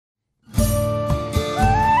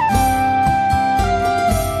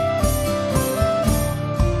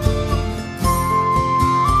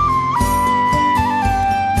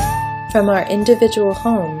From our individual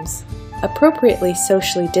homes, appropriately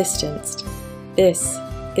socially distanced, this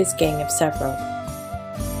is Gang of Several.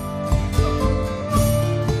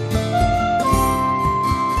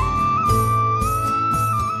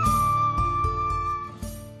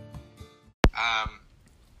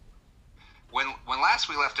 When last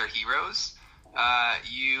we left our heroes,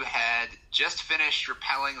 you had just finished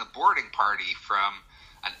repelling the boarding party from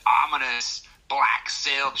an ominous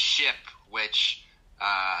black-sailed ship which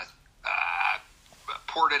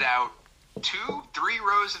ported out 2-3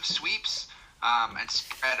 rows of sweeps and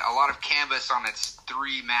spread a lot of canvas on its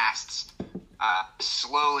 3 masts,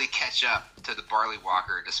 slowly catch up to the Barley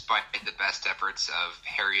Walker despite the best efforts of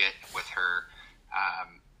Harriet with her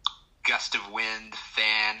gust of wind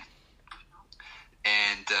fan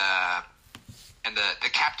and the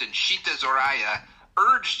captain Shita Zoraya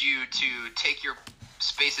urged you to take your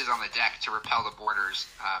spaces on the deck to repel the boarders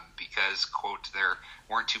because, quote, there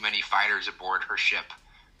weren't too many fighters aboard her ship.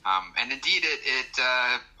 And indeed, it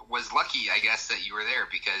was lucky, I guess, that you were there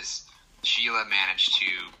because Sheila managed to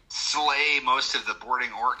slay most of the boarding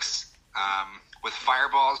orcs with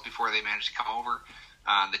fireballs before they managed to come over.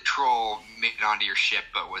 The troll made it onto your ship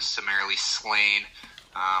but was summarily slain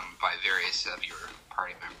by various of your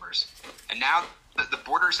party members. And now that the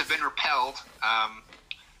boarders have been repelled,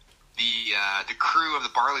 the crew of the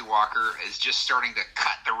Barley Walker is just starting to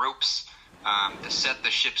cut the ropes to set the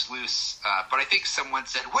ships loose. But I think someone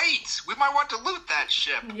said, wait, we might want to loot that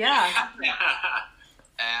ship. Yeah.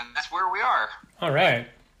 And that's where we are. All right.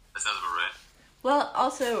 That sounds about right. Well,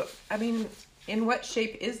 also, I mean, in what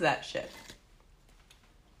shape is that ship?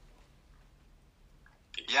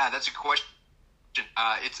 Yeah, that's a question.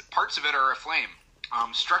 It's parts of it are aflame.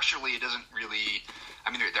 Structurally, it doesn't really. I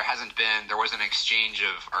mean, there was an exchange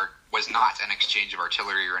of was not an exchange of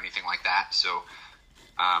artillery or anything like that. So,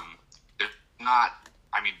 there's not.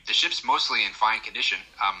 I mean, the ship's mostly in fine condition.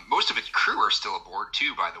 Most of its crew are still aboard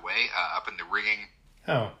too, by the way, up in the rigging.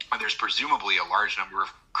 Oh. There's presumably a large number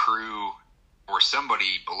of crew or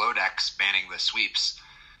somebody below decks manning the sweeps.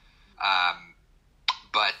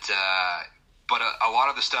 But a lot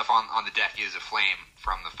of the stuff on the deck is aflame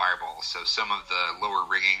from the fireballs. So some of the lower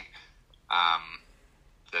rigging,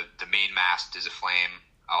 the main mast is aflame.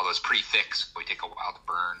 Although it's pretty thick, so it take a while to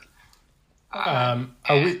burn.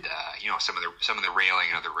 Some of the railing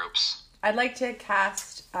and other ropes. I'd like to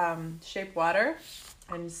cast Shape Water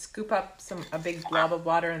and scoop up a big blob of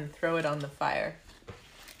water and throw it on the fire.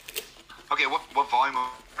 Okay, what volume of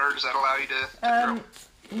water does that allow you to throw?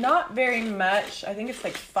 Not very much. I think it's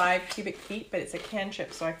like 5 cubic feet, but it's a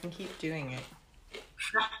cantrip, so I can keep doing it.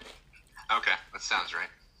 Okay, that sounds right.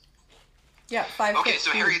 Yeah, 5 Okay,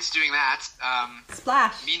 so Harriet's doing that.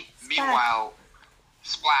 Splash. Meanwhile,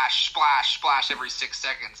 splash every 6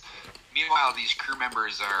 seconds. Meanwhile, these crew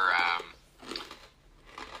members are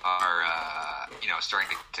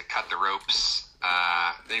starting to cut the ropes.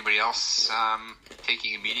 Anybody else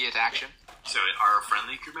taking immediate action? So our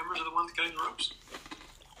friendly crew members are the ones cutting the ropes?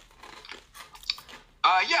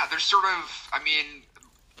 Yeah, they're sort of. I mean,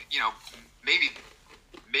 maybe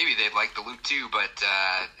they'd like the loot too, but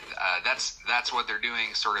that's what they're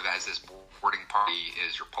doing. Sort of as this boarding party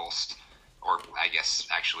is repulsed, or I guess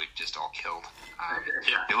actually just all killed.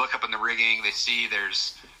 Yeah. They look up in the rigging. They see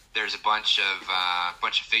there's a bunch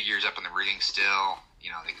of figures up in the rigging still.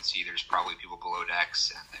 They can see there's probably people below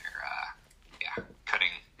decks, and they're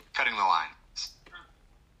cutting the lines.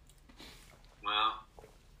 Well.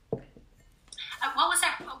 What was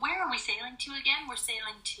that? Where are we sailing to again? We're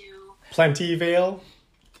sailing to Plentyvale?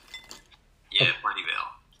 Yeah, Plentyvale.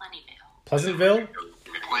 Pleasantville?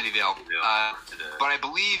 Plentyvale. But I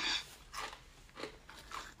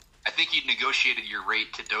think you negotiated your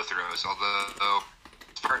rate to Dotheros, although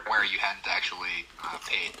as far as where you hadn't actually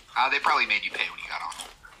paid. They probably made you pay when you got on.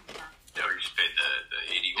 Yeah, we just paid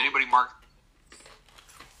the 80 Did anybody mark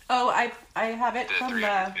Oh, I have it the from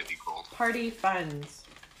 350 gold? party funds.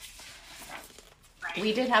 right?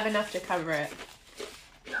 We did have enough to cover it.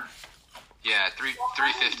 Yeah,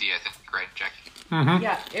 350, I think, right, Jackie? Mm-hmm.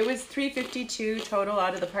 Yeah, it was 352 total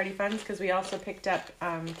out of the party funds because we also picked up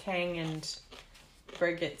Kang and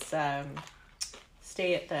Birgit's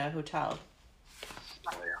stay at the hotel.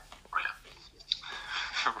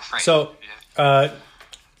 Right. So,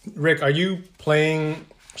 Rick, are you playing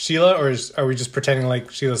Sheila, or are we just pretending like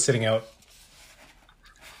Sheila's sitting out?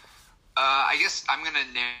 I guess I'm going to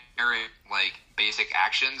narrate, basic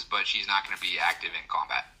actions, but she's not going to be active in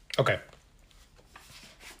combat. Okay.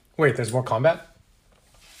 Wait, there's more combat?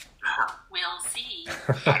 We'll see.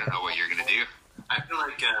 I don't know what you're going to do. I feel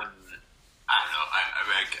like, I don't know.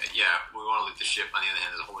 Yeah, we want to loot the ship. On the other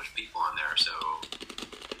hand, there's a whole bunch of people on there, so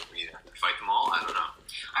we have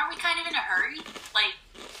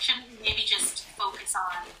maybe just focus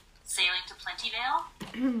on sailing to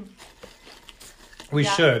Plentyvale. We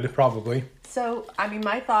Yeah. should, probably. So, I mean,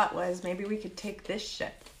 my thought was maybe we could take this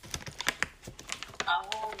ship.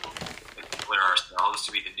 Oh. Declare ourselves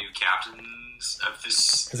to be the new captains of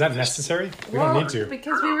this. Is that necessary? We don't need to.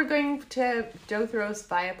 Because we were going to Dothros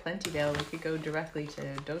via Plentyvale. We could go directly to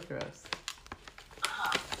Dothros.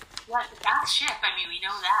 Yeah, that ship, I mean, we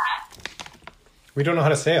know that. We don't know how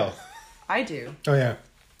to sail. I do. Oh, yeah.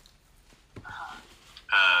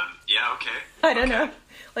 Yeah, okay. I don't know.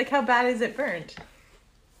 Like, how bad is it burnt?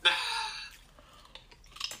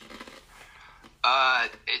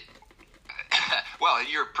 Well, in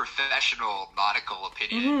your professional nautical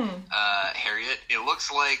opinion, Harriet, it looks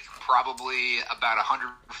like probably about 100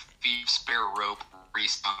 feet spare rope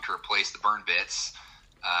re-stung to replace the burn bits.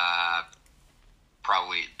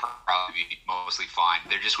 Probably be mostly fine.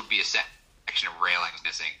 There just would be a section of railings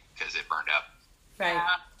missing because it burned up. Right.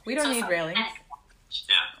 We don't need railings.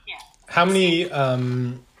 Yeah. How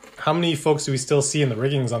many folks do we still see in the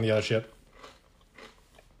riggings on the other ship?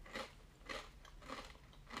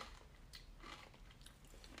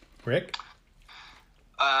 Rick?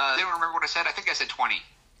 I don't remember what I said. I think I said 20.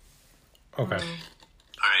 Okay. All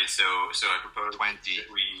right, so I propose 20.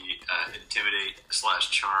 that we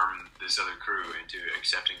intimidate/charm this other crew into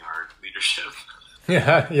accepting our leadership.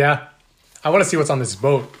 Yeah. I want to see what's on this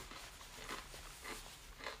boat.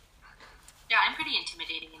 Yeah, I'm pretty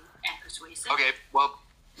intimidating and persuasive. Okay, well,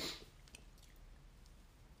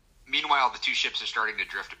 meanwhile, the two ships are starting to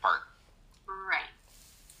drift apart. Right.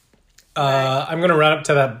 I'm going to run up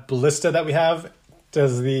to that ballista that we have. Do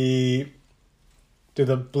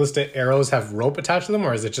the ballista arrows have rope attached to them,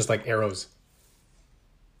 or is it just like arrows?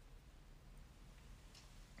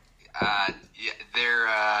 Yeah, they're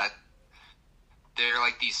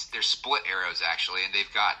like they're split arrows actually, and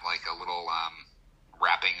they've got like a little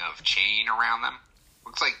wrapping of chain around them.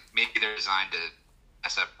 Looks like maybe they're designed to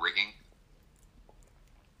mess up rigging.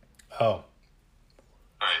 Oh. All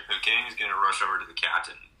right, so Kang's going to rush over to the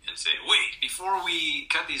captain and say, "Wait, before we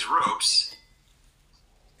cut these ropes,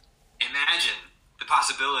 imagine the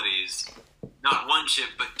possibilities. Not one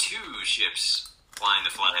ship, but two ships flying the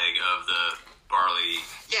flag of the Barley."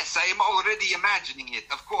 Yes, I am already imagining it,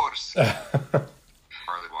 of course.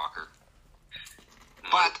 Barley Walker.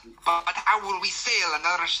 But how will we sail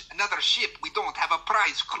another ship? We don't have a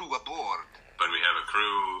prize crew aboard. But we have a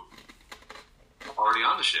crew already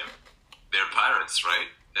on the ship. They're pirates, right?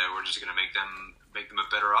 We're just going to make them a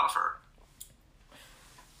better offer.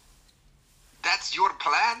 That's your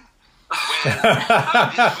plan? Well,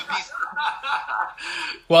 this would be...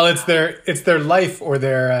 Well, it's their life, or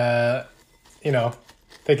their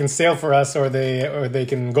they can sail for us, or they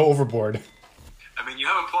can go overboard. I mean, you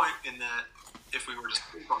have a point in that if we were to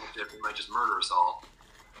sleep on the ship, they might just murder us all.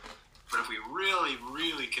 But if we really,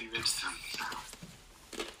 really convince them...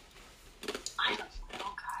 I don't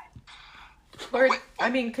know, guys. Or, I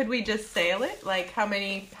mean, could we just sail it? Like, how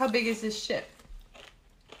big is this ship?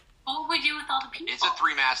 What would we do with all the people? It's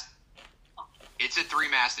a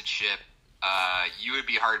three-masted ship. You would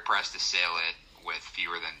be hard pressed to sail it with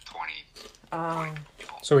fewer than 20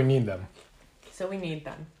 people. So we need them. So we need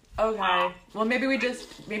them. Okay. Well, maybe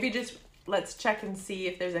just let's check and see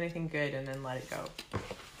if there's anything good, and then let it go.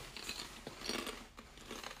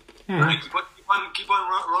 All right, keep on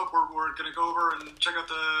rope. We're gonna go over and check out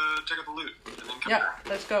the loot, and then come back.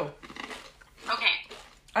 Let's go. Okay.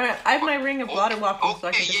 I have my ring of water walking, so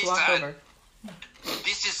I can just walk over.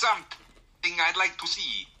 This is something I'd like to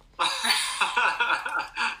see.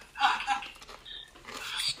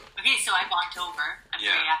 Okay, so I vaunt over. I'm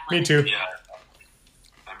very athletic. Me too. Yeah,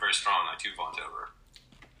 I'm very strong. I too vaunt over.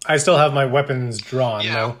 I still have my weapons drawn,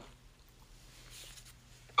 Yeah. though.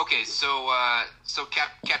 Okay, so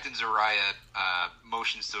Captain Zariah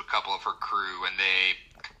motions to a couple of her crew, and they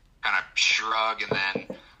kind of shrug and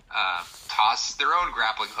then toss their own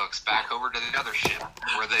grappling hooks back over to the other ship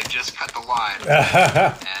where they just cut the line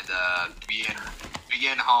and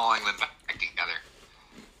begin hauling them back together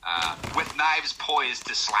with knives poised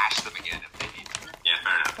to slash them again if they need to. Yeah,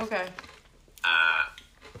 fair enough. Okay.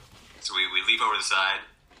 So we leap over the side,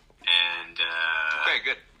 and Okay,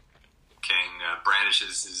 good. King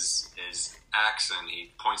brandishes his axe, and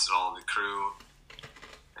he points at all of the crew,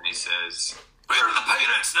 and he says, "Where are the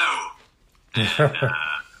pirates now?"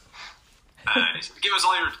 And he says, "Give us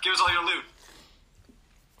all your loot."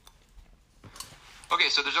 Okay,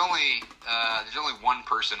 so there's only one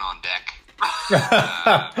person on deck.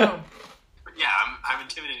 Oh. But yeah, I'm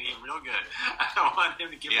intimidating him real good. I want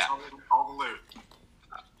him to give us all the loot.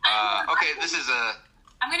 Okay, this is a...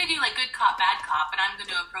 I'm gonna do like good cop, bad cop, and I'm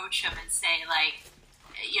gonna approach him and say like,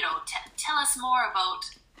 tell us more about,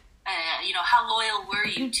 how loyal were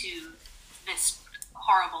you to this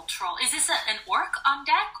horrible troll? Is this an orc on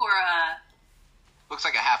deck or a... Looks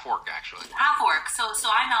like a half orc, actually. Half orc. So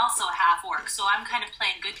I'm also a half orc. So I'm kind of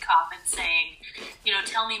playing good cop and saying,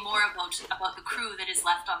 tell me more about the crew that is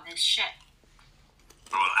left on this ship.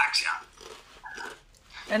 Well, action.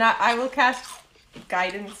 And I will cast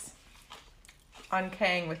guidance on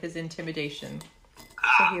Kang with his intimidation.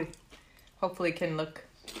 So he hopefully can look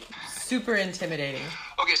super intimidating.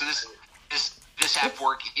 Okay, so this half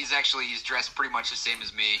orc, he's dressed pretty much the same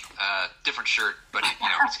as me. Different shirt, but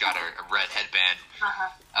he's got a red headband.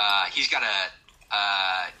 He's got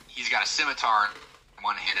a scimitar in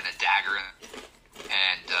one hand and a dagger,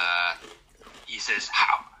 and he says,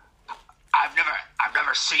 "How? I've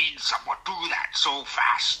never seen someone do that so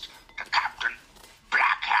fast to Captain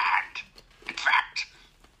Blackhand. In fact,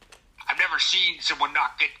 I've never seen someone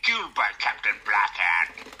not get killed by Captain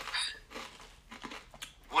Blackhand."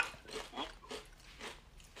 What?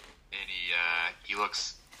 And he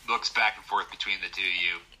looks back and forth between the two of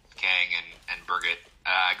you, Kang and Birgit.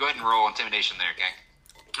 Go ahead and roll intimidation there, Kang.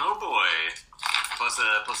 Oh boy. Plus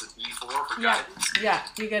a D4 for guidance? Yeah,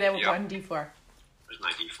 you get a 1d4. Where's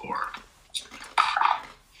my D4?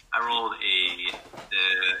 I rolled a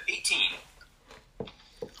 18.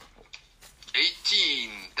 18.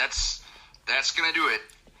 That's gonna do it.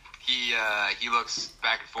 He looks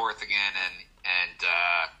back and forth again and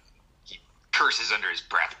he curses under his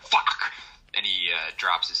breath. Fuck! And he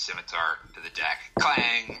drops his scimitar to the deck.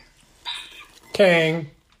 Clang!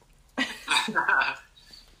 Kang. Alright,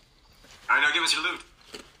 now give us your loot.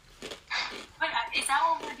 But is that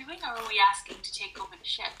what we're doing, or are we asking to take over the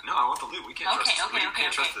ship? No, I want the loot. We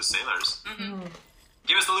can't trust the sailors. Mm-hmm.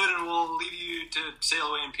 Give us the loot and we'll leave you to sail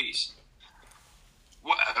away in peace.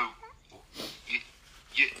 What?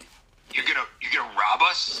 You're gonna rob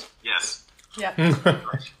us? Yes. Yeah.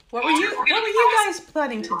 What were you guys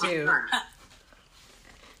planning to do?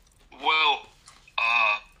 Well,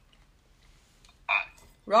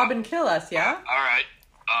 Rob and kill us, yeah? all right.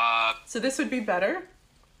 So this would be better?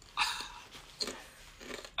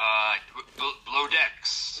 Below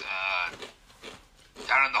decks,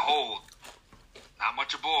 down in the hold. Not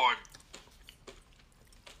much aboard.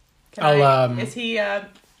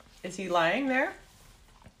 Is he lying there?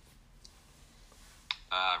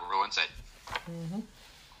 Roll insight.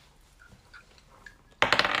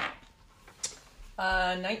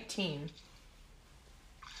 19.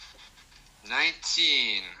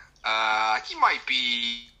 19. He might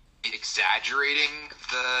be exaggerating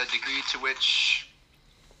the degree to which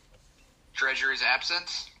treasure is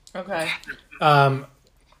absent. Okay.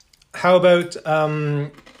 How about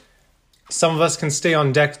some of us can stay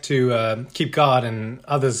on deck to keep guard and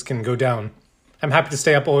others can go down? I'm happy to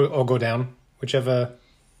stay up or go down, whichever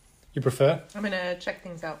you prefer. I'm gonna check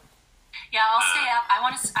things out. Yeah, I'll stay up. I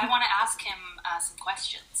want to ask him some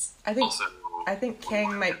questions. I think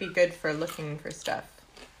Kang might be good for looking for stuff.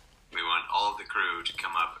 We want all of the crew to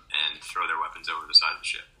come up and throw their weapons over the side of the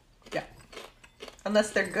ship. Yeah.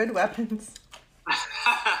 Unless they're good weapons.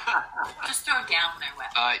 Just throw down their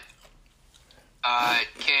weapon.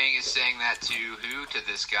 Kang is saying that to who? To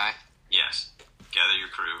this guy? Yes. Gather your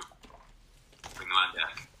crew. Bring them on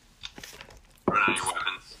deck. Put on your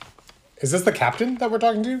weapons. Is this the captain that we're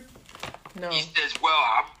talking to? No. He says, "Well,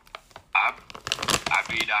 I'm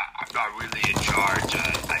not really in charge.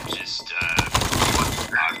 I'm just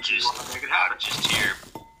here.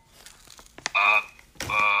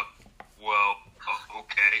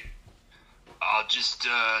 Okay. I'll just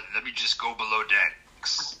let me just go below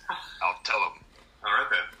decks. I'll tell him." All right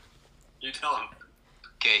then. You tell him.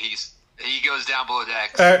 Okay, he goes down below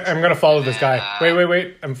decks. I'm gonna follow this guy.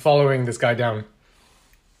 Wait. I'm following this guy down.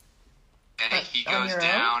 And he on goes your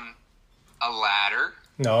down a ladder.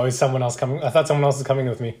 No, is someone else coming? I thought someone else was coming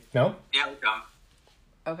with me. No? Yeah, we'll come.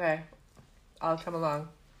 Okay. I'll come along.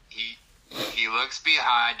 He looks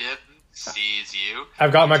behind him, sees you.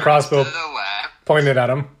 I've got my turns crossbow to the left. pointed at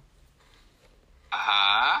him.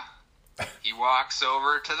 He walks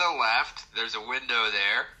over to the left. There's a window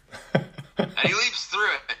there. And he leaps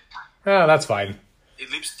through it. Oh, that's fine. He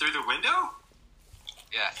leaps through the window?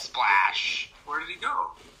 Yeah, splash. Where did he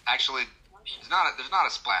go? Actually, there's not a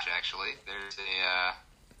splash, actually. There's a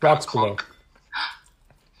Rocks below. clunk.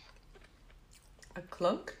 A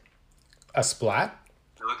cloak? A splat?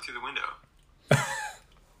 I looked through the window.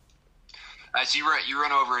 So you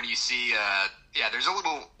run over and you see, there's a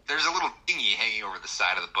little dinghy hanging over the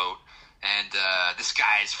side of the boat, and this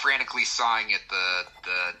guy is frantically sawing at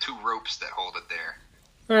the two ropes that hold it there.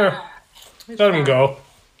 Let him go.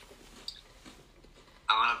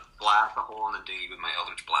 I blast a hole in the dinghy with my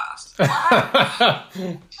Eldritch Blast.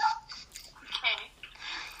 Okay.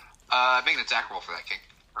 Make an attack roll for that, King.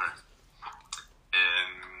 Alright.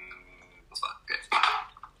 What's that? Okay.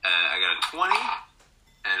 I got a 20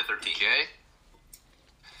 and a 13. Okay.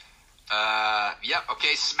 Yep.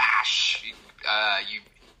 Okay. Smash.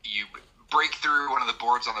 You break through one of the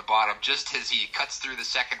boards on the bottom just as he cuts through the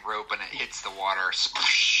second rope and it hits the water.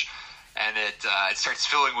 Sploosh, and it starts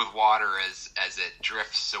filling with water as it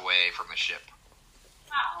drifts away from the ship.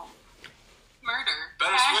 Wow. Murder.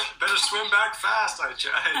 Better swim back fast. I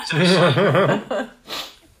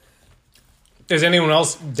Is anyone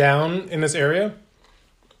else down in this area?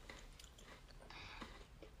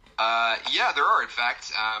 Yeah, there are, in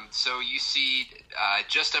fact. So you see,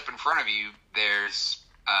 just up in front of you, there's,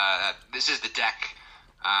 this is the deck.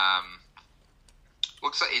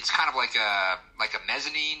 Looks like it's kind of like a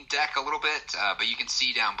mezzanine deck a little bit, but you can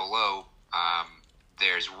see down below,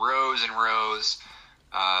 there's rows and rows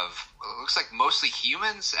of, it looks like mostly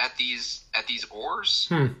humans at these oars.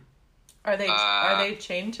 Are they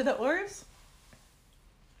chained to the oars?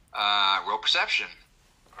 Roll perception.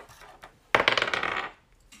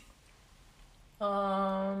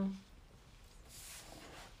 What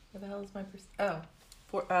the hell is my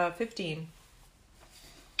 15.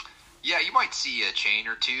 Yeah, you might see a chain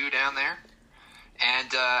or two down there,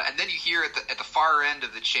 and then you hear at the far end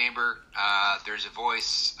of the chamber, there's a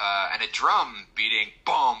voice and a drum beating,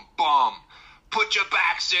 boom, boom. Put your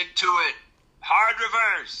backs into it. Hard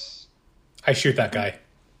reverse. I shoot that guy.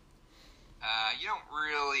 You don't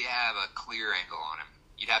really have a clear angle on him.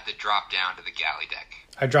 You'd have to drop down to the galley deck.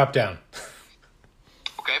 I drop down.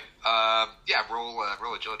 Okay. Yeah. Roll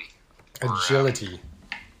agility. Agility.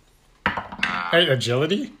 Hey,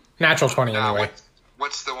 agility? Natural 20 anyway.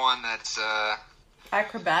 What's the one that's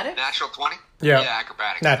Acrobatics? natural 20? Yeah. Yeah,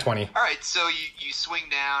 acrobatics. Nat 20. All right, so you swing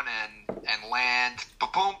down and land,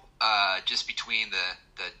 boom, just between the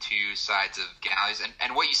two sides of galleys,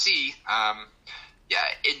 and what you see, yeah,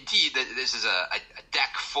 indeed, this is a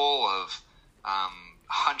deck full of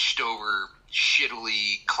hunched over,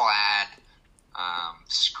 shittily clad,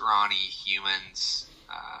 scrawny humans.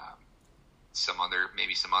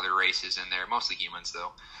 Maybe some other races in there, mostly humans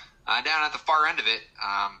though. Down at the far end of it,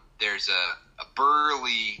 there's a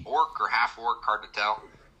burly orc or half orc, hard to tell.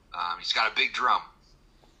 He's got a big drum.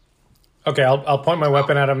 Okay, I'll point my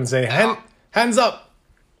weapon at him and say, hands up!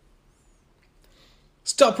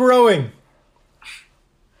 Stop rowing!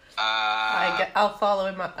 I'll follow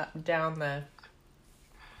him down the...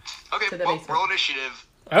 Okay, to the well, basement. roll initiative.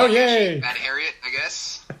 Oh, yay! At Harriet, I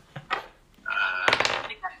guess. I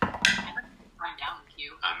think that run down with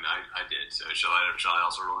you. I did. So shall I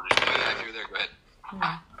also roll initiative? Oh, yeah, if you're there, go ahead. Sure.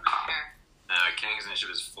 Kang's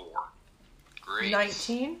initiative is 4. Great.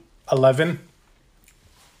 19? 11.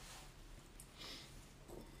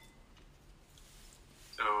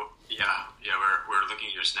 So yeah, we're looking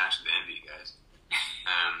at your snatch of envy, guys.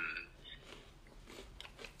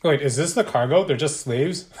 Wait, is this the cargo? They're just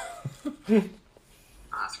slaves? That's okay. We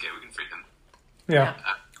can free them. Yeah.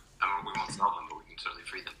 We won't sell them, but we can certainly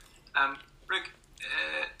free them. Rick,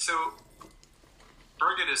 so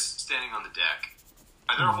Birgit is standing on the deck.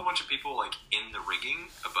 Are there a whole bunch of people like in the rigging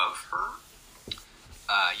above her?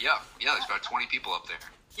 Yeah, there's about 20 people up there.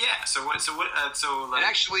 Yeah. So like. And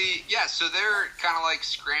actually, yeah, so they're kind of like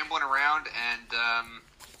scrambling around, and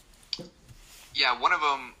yeah, one of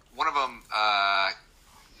them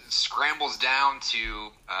scrambles down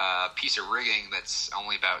to a piece of rigging that's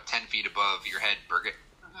only about 10 feet above your head, Birgit,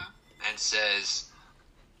 and says,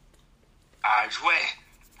 where'd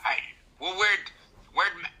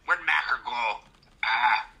Macker go?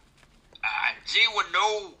 Does anyone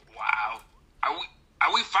know? Wow,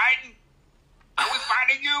 are we fighting? Are we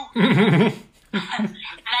fighting you? And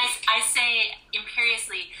I say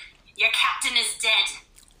imperiously, your captain is dead.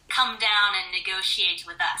 Come down and negotiate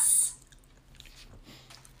with us.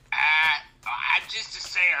 I'm just a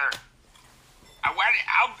sailor.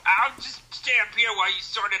 I'll just stay up here while you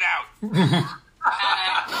sort it out.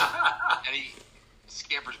 And he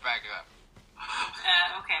scampers back up.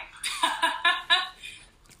 Okay.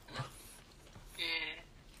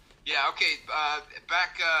 Yeah, okay.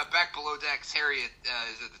 Back below decks, Harriet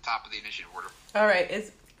is at the top of the initiative order. All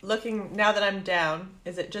right. Now that I'm down,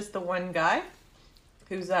 is it just the one guy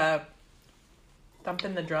who's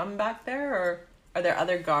thumping the drum back there, or are there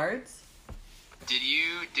other guards? Did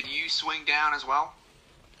you swing down as well?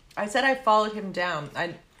 I said I followed him down.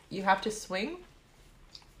 You have to swing?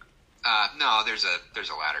 No, there's a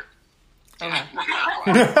ladder. Okay.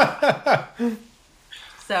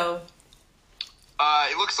 So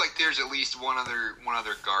it looks like there's at least one other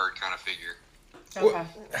guard kind of figure. Okay.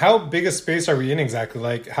 How big a space are we in exactly?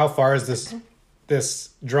 Like, how far is this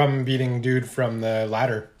drum beating dude from the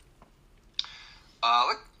ladder?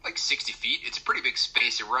 Like 60 feet. It's a pretty big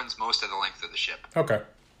space. It runs most of the length of the ship. Okay.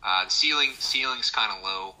 The ceiling's kind of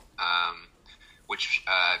low, which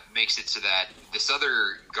makes it so that this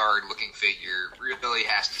other guard-looking figure really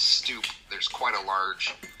has to stoop. There's quite a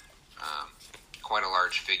large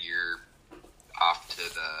figure off to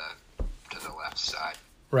the left side.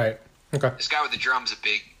 Right. Okay. This guy with the drum's a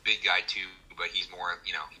big guy too, but he's more,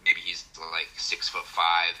 maybe he's like 6'5"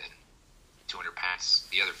 and 200 pounds.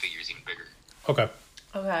 The other figure's even bigger. Okay.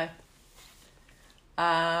 Okay.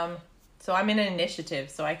 So I'm in an initiative,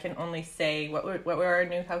 so I can only say what were our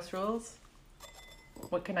new house rules?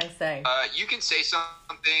 What can I say? You can say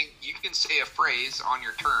something. You can say a phrase on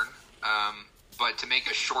your turn, but to make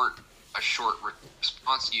a short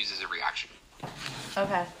response, uses a reaction.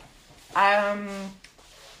 Okay.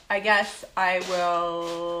 I guess I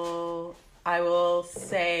will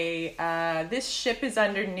say this ship is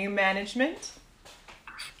under new management.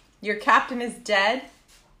 Your captain is dead.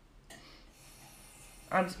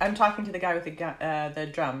 I'm talking to the guy with the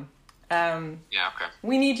drum. Yeah, okay.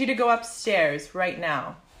 We need you to go upstairs right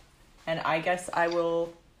now. And I guess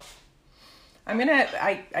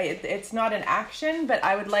it's not an action, but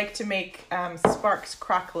I would like to make sparks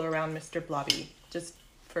crackle around Mr. Blobby, just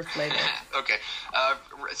for flavor. Okay.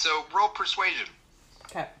 So roll persuasion.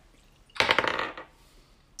 Okay.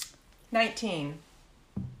 19.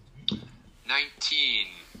 19.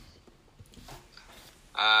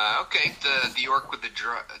 Okay. The orc with the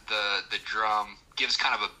drum gives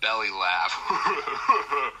kind of a belly laugh.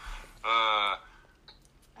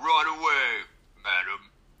 Run away, madam,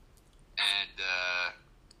 and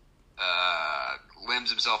limbs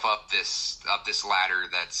himself up this ladder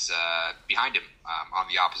that's behind him on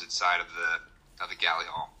the opposite side of the galley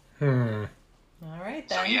hall. All right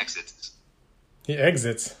then. So he exits. He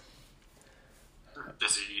exits.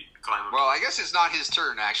 Does he climb up? Well, I guess it's not his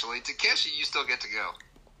turn actually. Takeshi, you still get to go.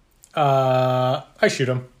 I shoot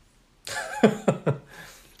him.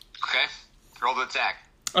 Okay. Roll the attack.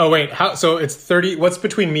 Oh wait, how? So it's 30. What's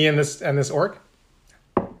between me and this orc?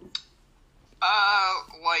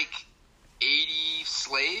 Like 80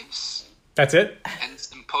 slaves That's it. and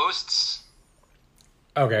some posts.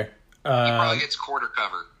 Okay. He probably gets quarter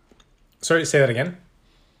cover. Sorry, say that again.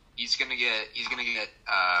 He's gonna get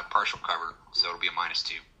partial cover, so it'll be a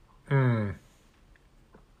 -2.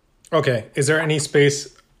 Okay. Is there any space?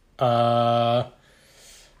 I'm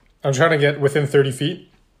trying to get within 30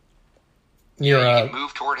 feet. Near, You can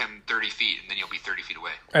move toward him 30 feet, and then you'll be 30 feet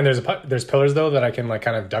away. and there's pillars though that I can like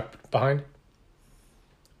kind of duck behind.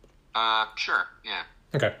 Sure, yeah.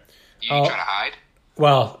 Okay. You try to hide?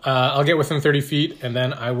 Well, I'll get within 30 feet, and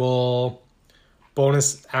then I will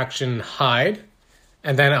bonus action hide,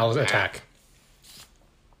 and then I'll attack.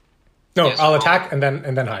 No, Yes, I'll roll. attack and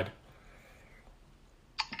then hide.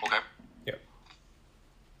 Okay. Yep.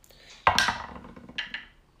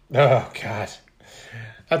 Oh God,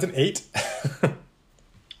 that's an 8.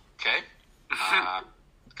 Okay.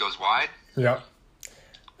 Goes wide. Yep.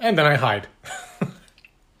 And then I hide.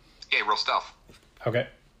 Okay, roll stealth. Okay.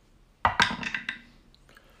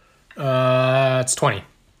 It's 20.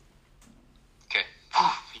 Okay.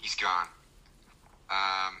 He's gone.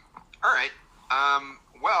 All right.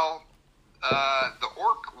 Well, the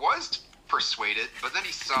orc was persuaded, but then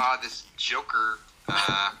he saw this Joker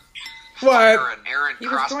fire What? an errant He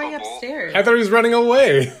was crossbow going bolt. upstairs. I thought he was running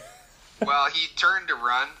away. Well, he turned to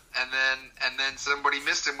run, and then somebody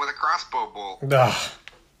missed him with a crossbow bolt. Ugh.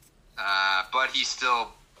 But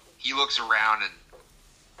he looks around and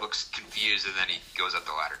looks confused, and then he goes up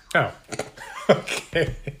the ladder. Oh.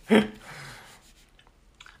 Okay.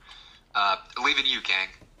 Leaving you, Kang.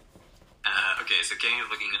 Okay, so Kang is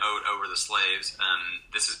looking out over the slaves.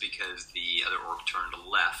 This is because the other orc turned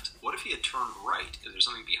left. What if he had turned right? Is there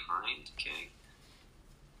something behind Kang?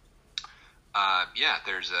 Yeah,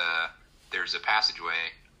 there's a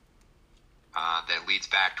passageway that leads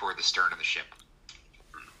back toward the stern of the ship.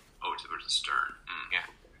 Oh, towards the stern. Yeah.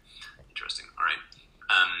 Interesting. All right.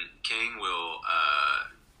 Kang will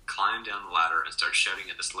climb down the ladder and start shouting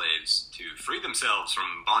at the slaves to free themselves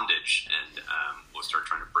from bondage, and will start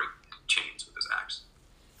trying to break chains with his axe.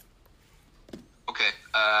 Okay.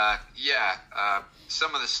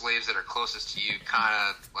 Some of the slaves that are closest to you kind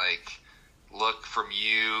of like look from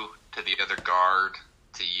you to the other guard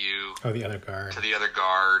to you Oh, the other guard. to the other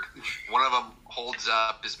guard. One of them holds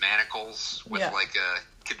up his manacles with Yeah. like a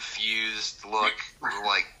confused look,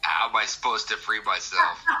 like how am I supposed to free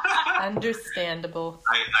myself? Understandable.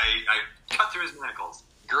 I cut through his manacles.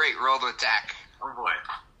 Great, roll to attack. Oh boy.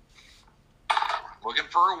 Looking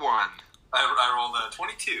for a 1. I rolled a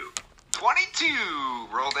 22. 22.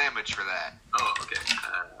 Roll damage for that. Oh, okay.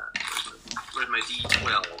 Where's my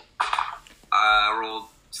D12? I rolled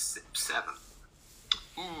 7.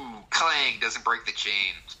 Ooh, clang doesn't break the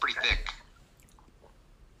chain. It's pretty thick.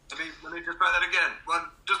 Let me just try that again.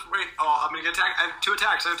 Just wait. Oh, I'm gonna get attacked. I have 2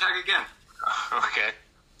 attacks. I attack again. Okay.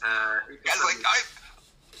 Guys, like,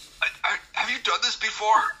 I have you done this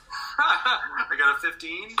before? I got a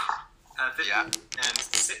 15. 15 Yeah. and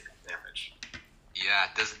 6 damage. Yeah,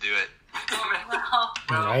 it doesn't do it. Wow.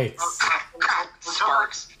 Nice.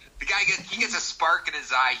 Sparks. The guy gets a spark in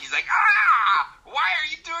his eye. He's like, ah! Why are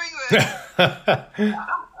you doing this?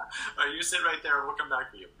 You sit right there and we'll come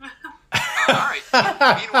back for you. All right.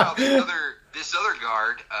 Meanwhile, this other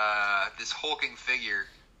guard, this hulking figure,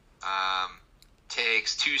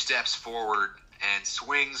 takes 2 steps forward and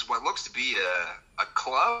swings what looks to be a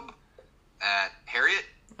club at Harriet.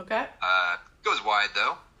 Okay. Goes wide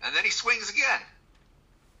though, and then he swings again.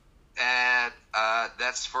 And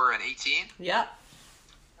that's for an 18. Yeah.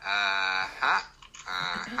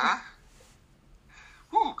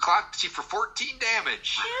 Ooh, clocks you for 14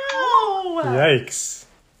 damage. Ow! Yikes.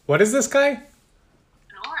 What is this guy? An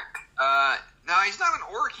orc. No, he's not an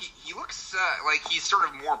orc. He looks like he's sort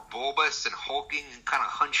of more bulbous and hulking and kind of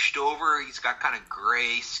hunched over. He's got kind of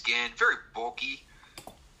gray skin, very bulky.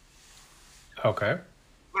 Okay. A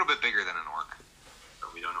little bit bigger than an orc.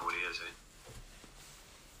 But we don't know what he is, eh?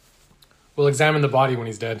 We'll examine the body when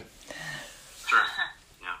he's dead. Sure.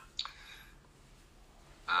 Yeah.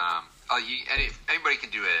 Anybody can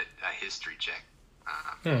do a history check.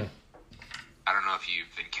 I don't know if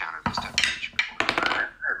you've encountered this type of creature before.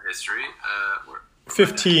 History.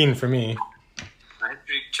 15 for me. My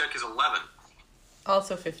history check is 11.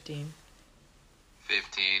 Also 15.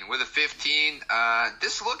 15. With a 15,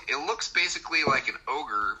 it looks basically like an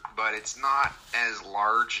ogre, but it's not as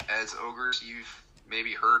large as ogres you've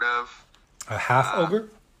maybe heard of. A half ogre?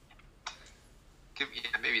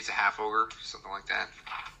 Maybe it's a half ogre, something like that.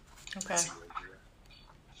 Okay.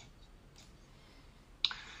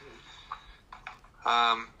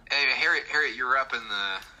 Harriet, you're up in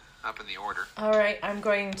the order. All right, I'm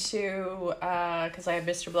going to, because I have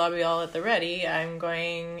Mr. Blobby all at the ready, I'm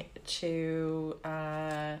going to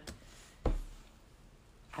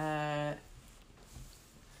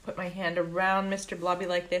put my hand around Mr. Blobby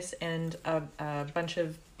like this, and a bunch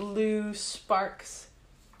of blue sparks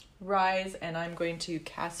rise, and I'm going to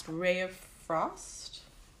cast Ray of Frost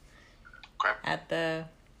Okay. at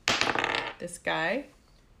this guy.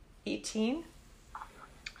 18.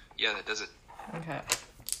 Yeah, that does it. Okay.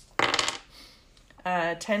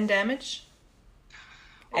 10 damage.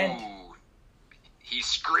 And Ooh. He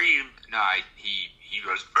screamed. No, he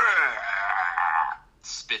goes, "Argh!"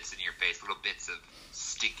 Spits in your face, little bits of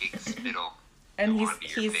stinking spittle. and go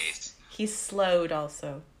onto your face. he's slowed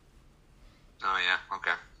also. Oh, yeah,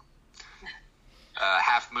 okay.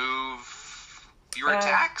 Half move your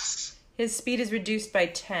attacks? His speed is reduced by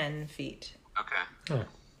 10 feet. Okay. Oh.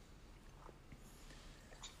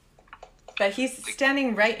 But he's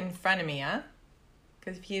standing right in front of me, huh?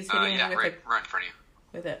 Because if he's hitting me with right in front of you.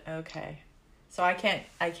 with it, okay. So I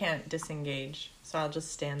can't disengage. So I'll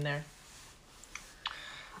just stand there.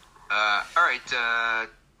 All right.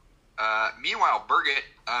 Meanwhile, Birgit,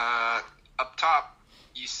 up top,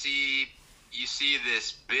 you see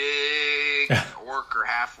this big orc or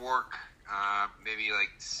half orc, maybe like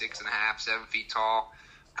 6.5, 7 feet tall,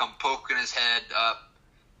 come poking his head up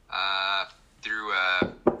through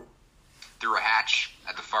a hatch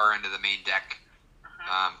at the far end of the main deck.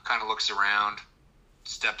 Kind of looks around,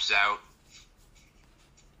 steps out.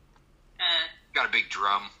 Got a big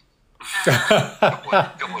drum.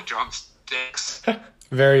 Couple of drumsticks.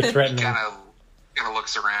 Very threatening. Kind of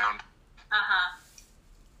looks around.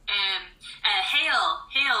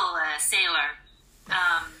 Hail, sailor.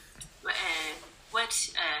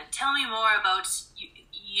 Tell me more about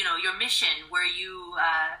your mission. Were you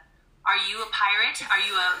are you a pirate? Are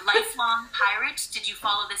you a lifelong pirate? Did you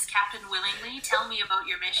follow this captain willingly? Tell me about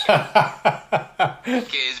your mission.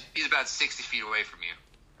 Okay, he's about 60 feet away from you.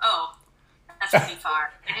 Oh, that's pretty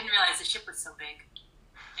far. I didn't realize the ship was so big.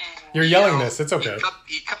 You're yelling this. It's okay.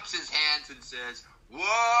 He cups his hands and says,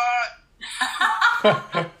 "What?"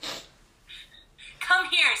 Come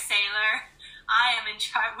here, sailor. I am in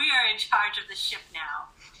charge. We are in charge of the ship now.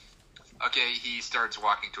 Okay, he starts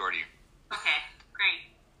walking toward you. Okay, great.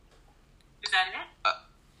 Is that it?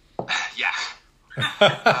 Yeah.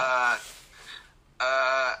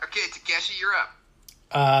 Okay, Takeshi, you're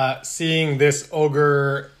up. Seeing this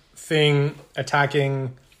ogre thing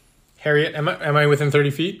attacking Harriet, am I within 30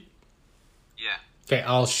 feet? Yeah. Okay,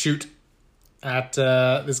 I'll shoot at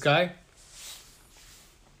this guy.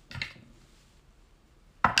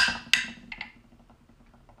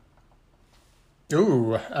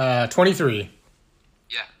 Ooh, 23.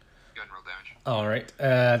 Yeah, go ahead and roll damage. All right.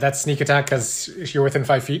 That's sneak attack because you're within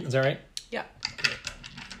 5 feet. Is that right? Yeah.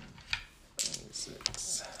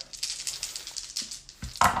 6,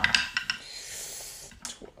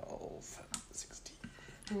 12, 16,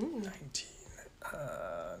 19, 19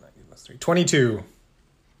 plus 3, 22.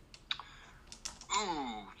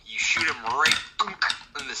 Ooh, you shoot him right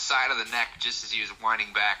in the side of the neck just as he was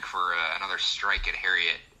winding back for another strike at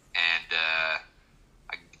Harriet, and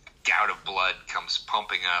a gout of blood comes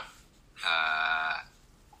pumping up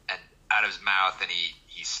and out of his mouth, and he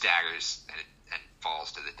staggers and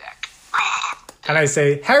falls to the deck. And I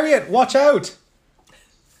say, Harriet, watch out!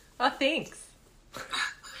 Oh, thanks.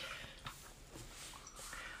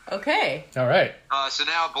 Okay. All right. So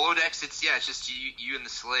now below decks, it's just you and the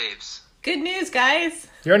slaves. Good news, guys.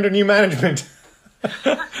 You're under new management.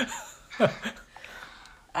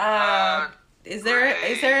 Is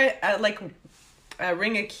there a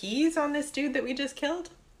ring of keys on this dude that we just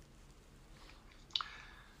killed?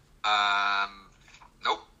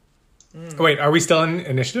 Nope. Wait, are we still in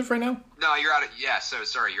initiative right now? No, you're out of. Yeah, so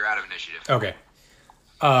sorry, you're out of initiative. Okay.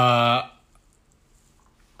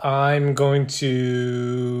 I'm going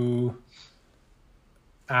to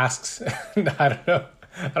ask. I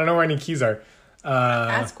don't know where any keys are.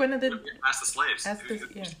 Ask one of the. Ask the slaves.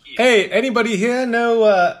 Yeah. Hey, anybody here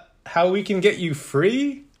know how we can get you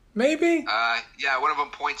free? Maybe. Yeah, one of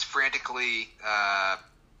them points frantically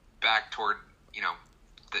back toward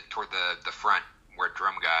toward the front where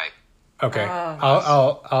drum guy. Okay,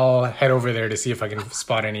 I'll head over there to see if I can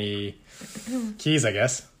spot any keys. I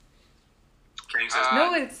guess. King says,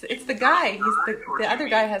 No, it's the guy. He's the other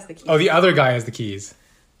guy has the keys. Oh, the other guy has the keys.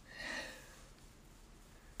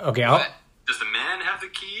 Okay, I'll. What? does the man have the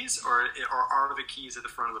keys, or are the keys at the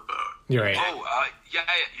front of the boat? You're right. Oh, yeah.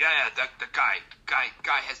 The guy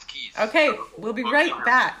has the keys. Okay, we'll be right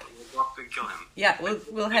back. We'll go up and kill him. Yeah,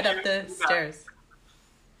 we'll head up the stairs.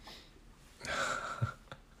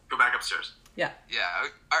 Go back upstairs. Yeah. Yeah.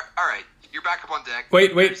 All right. You're back up on deck.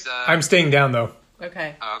 Wait. There's, I'm staying down though.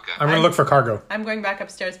 Okay. Oh, okay. I'm gonna look for cargo. I'm going back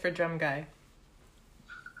upstairs for drum guy.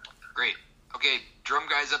 Great. Okay, drum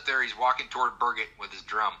guy's up there. He's walking toward Birgit with his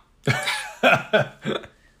drum. All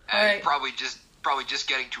right. He's probably just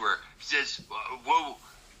getting to her. He says, "Whoa,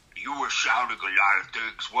 you were shouting a lot of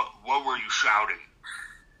things. What were you shouting?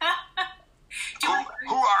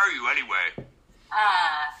 Who are you anyway?"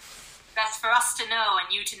 That's for us to know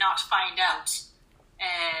and you to not find out.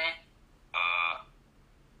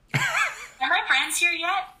 Are my friends here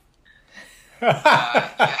yet?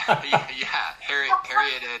 Yeah.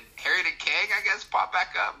 Harriet and Kang, I guess, pop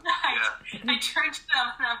back up. I turn to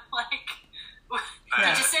them and I'm like,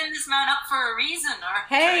 did you send this man up for a reason? Or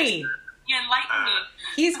Hey, you enlighten me.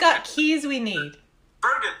 he's got keys we need.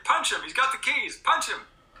 Birgit, punch him. He's got the keys. Punch him.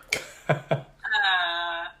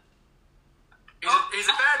 He's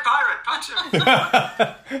a bad pirate. Punch him.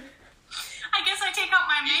 I guess I take out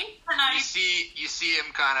my mace and I... You see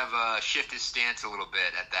him kind of shift his stance a little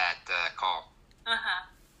bit at that call.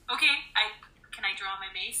 Okay, can I draw my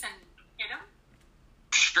mace and hit him?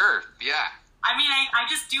 Sure, yeah. I mean, I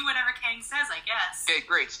just do whatever Kang says, I guess. Okay,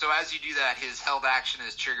 great. So as you do that, his held action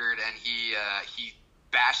is triggered, and he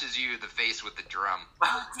bashes you in the face with the drum.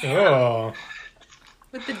 Oh, damn. Oh,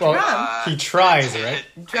 With the Well, drum. he tries, right?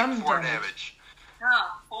 Drum Take 4 damage. damage.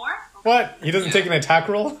 Oh, 4? What? He doesn't take an attack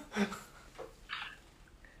roll?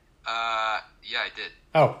 Yeah, I did.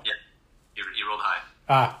 Oh, Yeah. He rolled high.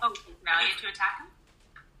 Oh, now I get to attack him?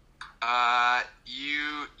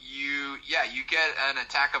 You get an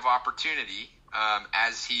attack of opportunity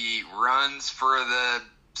as he runs for the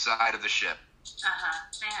side of the ship.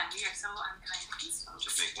 Man, we are so unkind to these folks.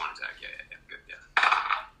 Just make one attack. Yeah. Good, yeah.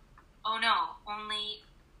 Oh no, only...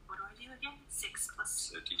 What do I do again? 6 plus...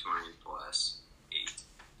 So D20 plus 8.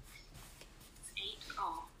 8?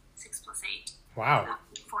 Oh, 6 plus 8. wow.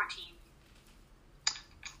 14.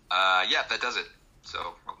 Yeah, that does it.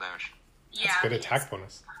 So, roll damage. That's a good attack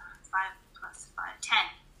bonus. 5 plus 5. 10.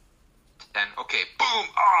 10. Okay, boom!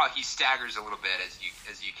 Oh, he staggers a little bit as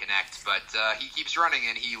you connect, but he keeps running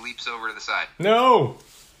and he leaps over to the side. No!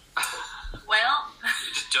 Well,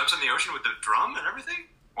 He just jumps in the ocean with the drum and everything?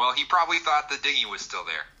 Well, he probably thought the dinghy was still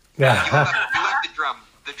there. Yeah. He left the drum.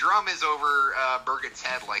 The drum is over Birgit's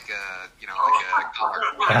head like a collar.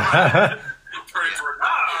 Birds were,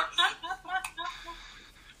 ah!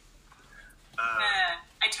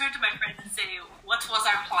 I turn to my friend and say, what was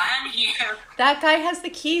our plan here? That guy has the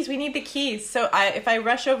keys. We need the keys. So if I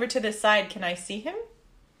rush over to the side, can I see him?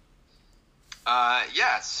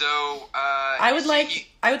 Yeah. So I would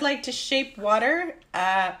like to shape water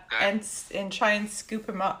and try and scoop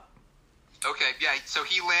him up. Okay, yeah. So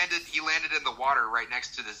he landed in the water right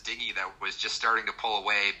next to this dinghy that was just starting to pull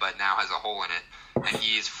away, but now has a hole in it, and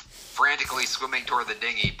he's frantically swimming toward the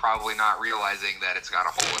dinghy, probably not realizing that it's got a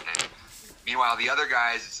hole in it. Meanwhile, the other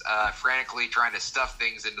guy's frantically trying to stuff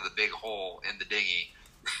things into the big hole in the dinghy,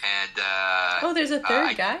 and there's a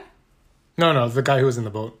third guy. No, the guy who was in the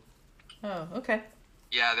boat. Oh, okay.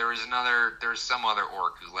 Yeah, there was some other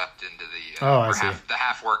orc who leapt into the I see. the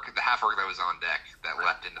half orc that was on deck that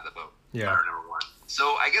leapt into the boat. Yeah. Number 1.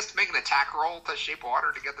 So I guess to make an attack roll to shape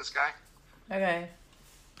water to get this guy. Okay.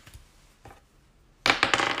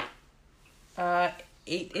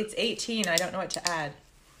 It's 18. I don't know what to add.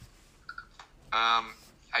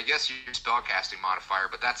 I guess your spellcasting modifier,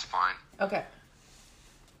 but that's fine. Okay.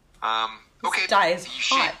 Okay. This die is you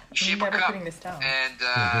hot. shape I'm never a cup, putting this down.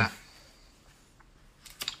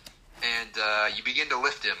 And you begin to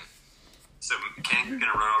lift him. So Kang's going to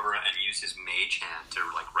run over and use his mage hand to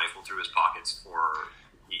rifle through his pockets for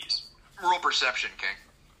keys. Roll perception, King.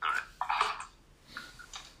 All right.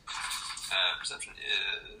 Perception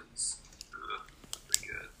is pretty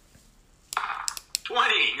good.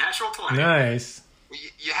 20, natural 20. Nice.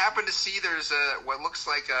 You happen to see there's what looks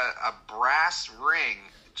like a brass ring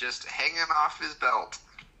just hanging off his belt.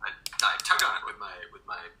 I tug on it with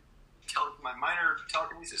my minor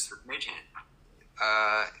telekinesis for mage hand.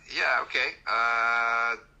 Yeah, okay.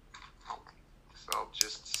 So I'll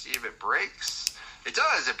just see if it breaks. It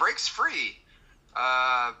does. It breaks free.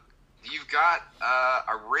 You've got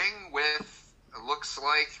a ring with, it looks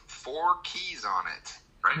like 4 keys on it.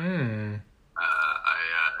 Right.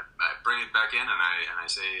 I bring it back in and I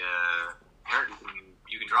say, Eric,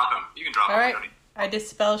 you can drop him. You can drop him. All right. I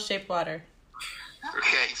dispel shape water.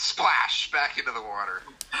 Okay, splash back into the water.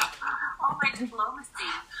 Oh, my diplomacy.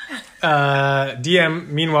 DM,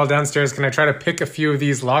 meanwhile downstairs, can I try to pick a few of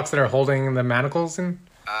these locks that are holding the manacles in?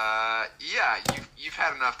 Yeah, you've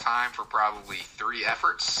had enough time for probably 3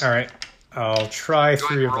 efforts. All right. I'll try Go 3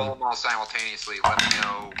 ahead of and roll them. them all simultaneously. Let me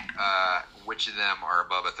know which of them are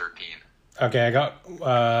above a 13. Okay, I got...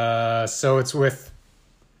 so it's with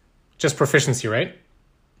just proficiency, right?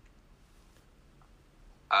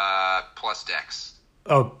 Plus dex.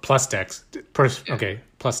 Oh, plus dex. Okay,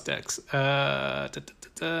 plus dex. All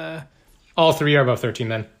 3 are above 13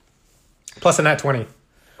 then. Plus a nat 20. Okay,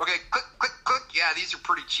 click, click, click. Yeah, these are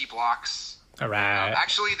pretty cheap locks. All right.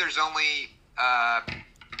 Actually, there's only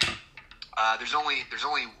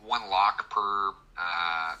 1 lock per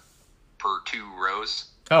 2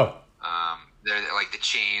 rows. Oh, They're like the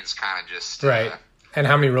chains kind of just right. And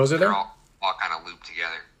how many rows are they're there? all kind of looped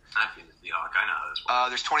together. I feel the hawk. I know how this works.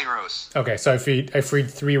 There's 20 rows. Okay, so I freed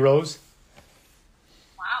 3 rows.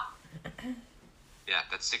 Wow. Yeah,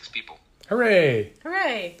 that's 6 people. Hooray!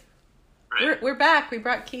 Hooray! Right. We're back. We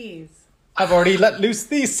brought keys. I've already let loose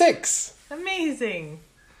these 6. Amazing.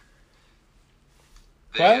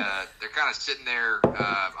 They're kind of sitting there,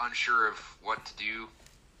 unsure of what to do.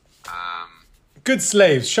 Good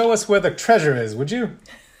slaves, show us where the treasure is, would you?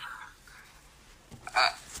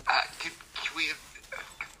 Could we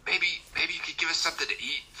maybe you could give us something to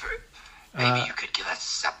eat? Maybe you could give us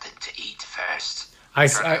something to eat first. I'm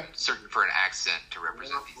searching for an accent to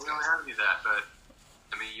represent these We don't guys. have any of that, but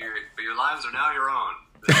I mean, your lives are now your own.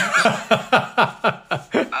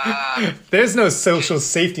 There's no social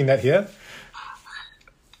safety net here.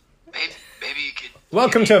 Maybe you could.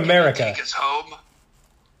 Welcome to America. Take us home.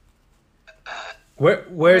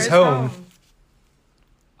 Where's home?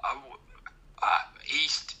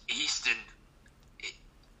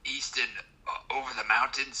 Easton, over the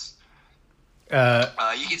mountains.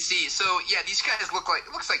 You can see. So yeah, these guys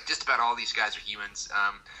looks like just about all these guys are humans.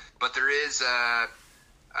 But there is a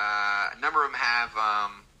number of them have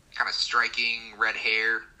kind of striking red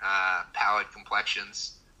hair, pallid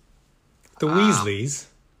complexions. The Weasleys.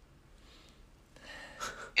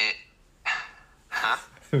 Huh?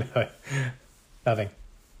 No, nothing.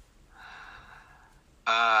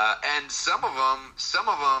 And some of them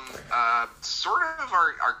sort of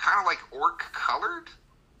are kind of like orc colored,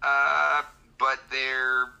 but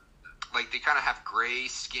they're like they kind of have gray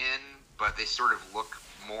skin, but they sort of look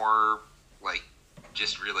more like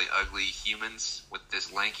just really ugly humans with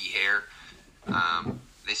this lanky hair.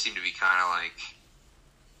 They seem to be kind of like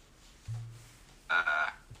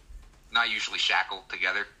not usually shackled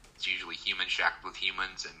together. It's usually humans shackled with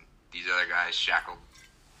humans, and these other guys shackled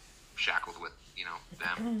with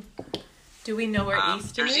them. Do we know where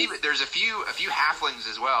Easton is? There's a few halflings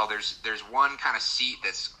as well. There's one kind of seat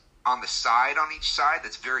that's on the side on each side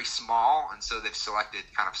that's very small, and so they've selected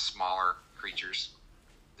kind of smaller creatures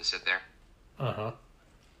to sit there.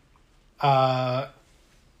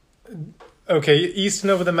 Okay, east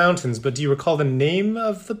and over the mountains, but do you recall the name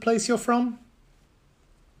of the place you're from?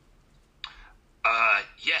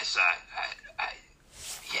 Yes,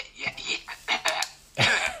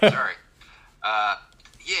 sorry.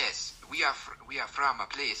 Yes, we are from a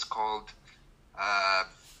place called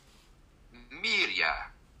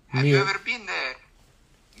Miria. Have you ever been there?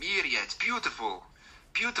 Miria, it's beautiful,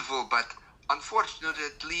 but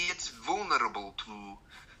unfortunately, it's vulnerable to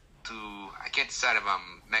I can't decide if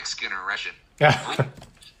I'm Mexican or Russian. But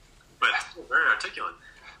still very articulate.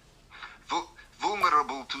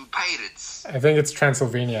 Vulnerable to pirates. I think it's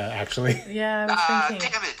Transylvania, actually. Yeah, I was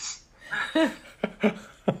thinking. Damn it!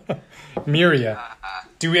 Miria.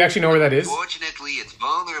 Do we actually know where that is? Fortunately, it's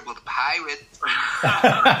vulnerable to pirates.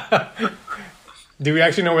 Do we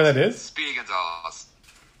actually know where that is? Speedy Gonzalez.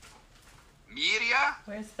 Miria?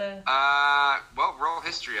 Where's the... Well, roll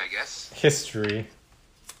history, I guess. History.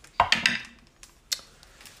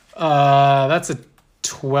 That's a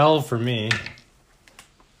 12 for me.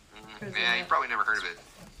 Yeah, you probably never heard of it.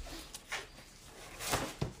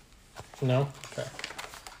 No? Okay.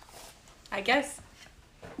 I guess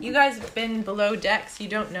you guys have been below decks. You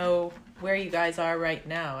don't know where you guys are right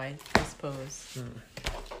now, I suppose.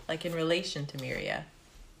 Like in relation to Miria.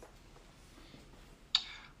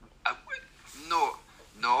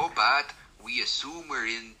 No, but we assume we're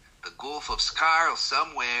in the Gulf of Scarl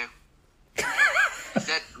somewhere. Is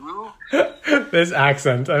that true? This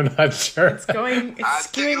accent, I'm not sure. It's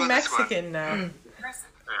skewing Mexican now. Yeah,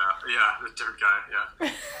 the third guy,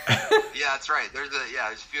 yeah. Yeah, that's right. There's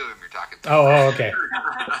a few of them you're talking to. Oh, okay.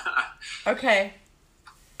 Okay.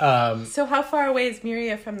 So how far away is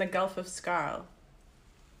Miria from the Gulf of Scarl?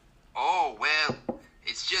 Oh, well,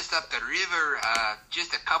 it's just up the river,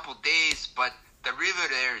 just a couple days, but the river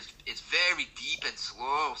there is very deep and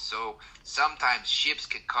slow, so sometimes ships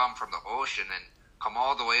can come from the ocean and come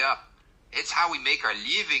all the way up. It's how we make our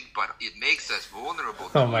living, but it makes us vulnerable.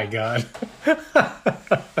 Oh my god.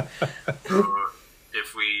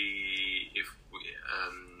 If we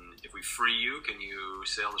free you, can you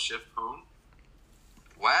sail the ship home?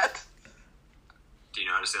 What? Do you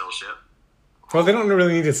know how to sail a ship? Well, they don't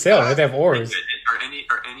really need to sail, right? They have oars. Are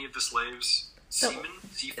any of the slaves seamen,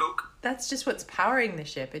 sea folk? That's just what's powering the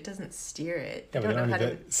ship. It doesn't steer it. Yeah, They but don't know how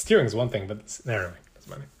to... steering's one thing, but never mind. That's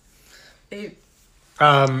money. They...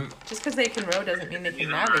 Just because they can row doesn't mean they can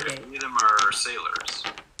navigate. If any of them are sailors,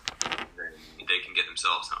 then they can get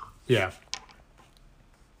themselves home. Yeah.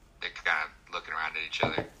 They're kind of looking around at each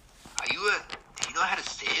other. Do you know how to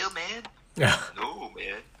sail, man? Yeah. No,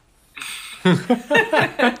 man.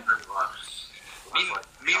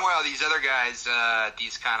 Meanwhile, these other guys,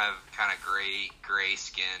 these kind of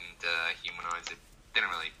gray-skinned humanoids, didn't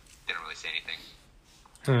really say anything.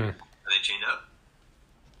 Are they chained up?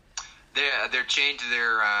 They're chained to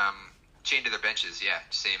their benches. Yeah,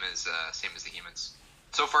 same as the humans.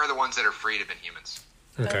 So far, the ones that are freed have been humans.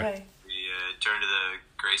 Okay. We turn to the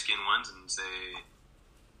gray-skinned ones and say,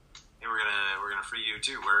 "Hey, we're gonna free you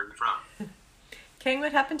too. Where are you from?" Kang,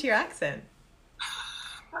 what happened to your accent?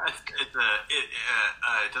 It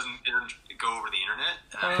doesn't go over the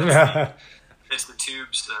internet. It's the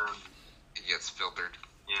tubes. It gets filtered.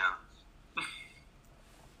 Yeah.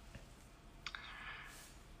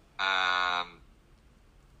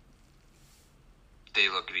 They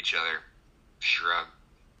look at each other, shrug.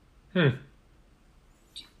 Do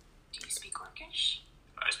you speak Orcish?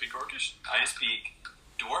 I speak Orcish. I speak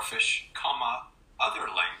Dwarfish, other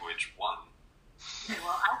language 1. Well,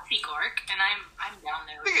 I speak Orc, and I'm down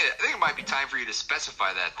there. I think it might be time for you to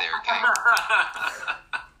specify that there, Kang.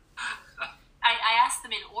 I asked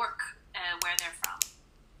them in Orc where they're from.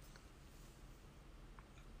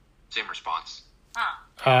 Same response.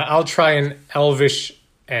 I'll try an Elvish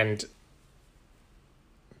and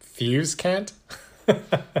Thieves' Cant.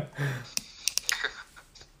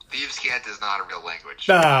 Thieves' Cant is not a real language.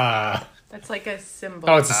 That's like a symbol.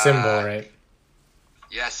 Oh, it's a symbol, right?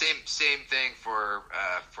 Yeah, same thing for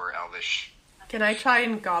Elvish. Can I try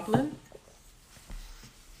in Goblin?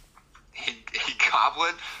 In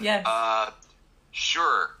Goblin? Yes.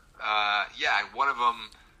 Sure. Yeah, and one of them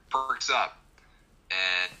perks up,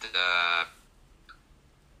 and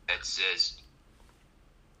it says,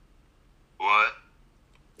 "What?"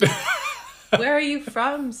 Where are you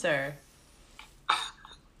from, sir?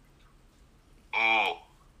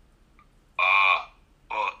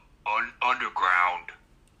 Underground.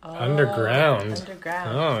 Underground.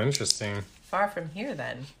 Underground. Oh, interesting. Far from here,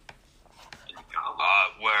 then.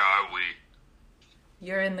 Where are we?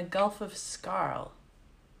 You're in the Gulf of Scarl.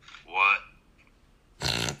 What?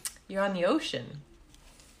 You're on the ocean.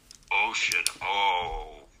 Ocean.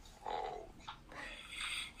 Oh.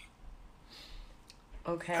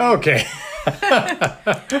 Okay. Okay.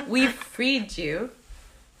 We've freed you.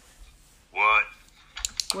 What?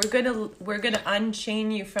 We're gonna unchain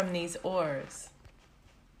you from these oars.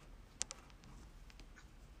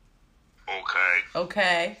 Okay.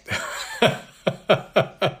 Okay.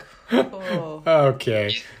 Cool.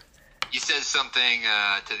 Okay. He says something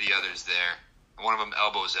to the others there. One of them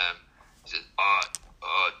elbows him. He says,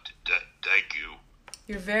 thank you.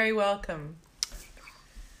 You're very welcome.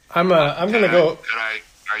 I'm gonna go.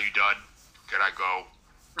 Are you done? Can I go?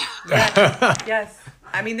 Yes.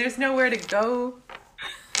 I mean, there's nowhere to go.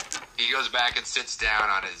 He goes back and sits down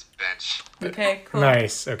on his bench. Okay, cool.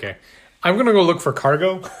 Nice. Okay. I'm gonna go look for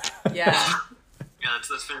cargo. Yeah. Yeah, let's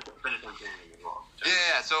finish on Canning as well.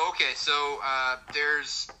 Yeah. So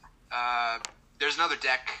there's another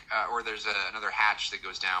deck, or there's another hatch that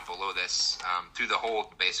goes down below this, through the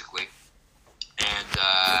hold basically, and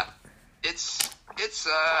it's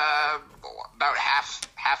about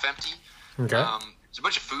half empty. Okay. There's a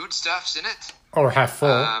bunch of foodstuffs in it. Or half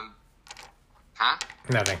full. Huh?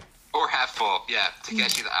 Nothing. Or half full. Yeah,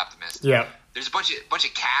 Takeshi the Optimist. Yeah. There's a bunch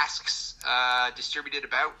of casks distributed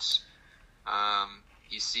about.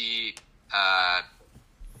 You see,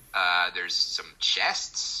 there's some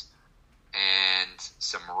chests and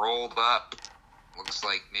some rolled up. Looks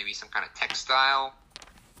like maybe some kind of textile.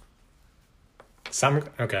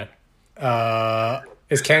 Okay.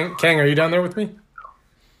 Is Kang? Are you down there with me?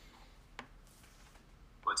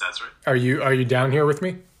 What's that, sorry? Are you down here with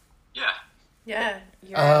me? Yeah. Yeah.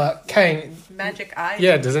 Your Kang. magic eyes.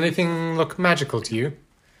 Yeah. Does anything look magical to you?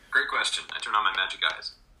 Great question. I turn on my magic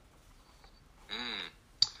eyes.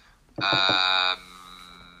 I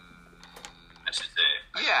should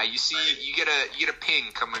say. Yeah, you see, you get a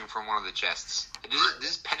ping coming from one of the chests. Does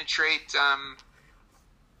this penetrate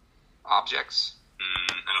objects?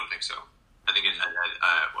 I don't think so. I think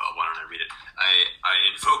well, why don't I read it? I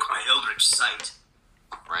invoke my Eldritch Sight.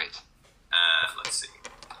 Right. Let's see.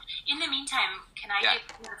 In the meantime, can I Yeah.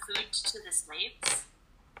 give more food to the slaves?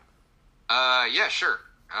 Yeah, sure.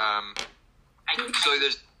 So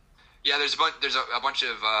there's a bunch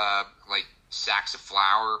of like sacks of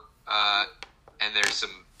flour, and there's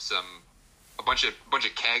a bunch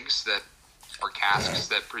of kegs that are casks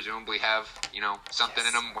that presumably have something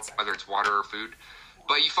in them, whether it's water or food.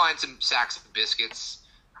 But you find some sacks of biscuits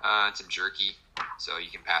and some jerky, so you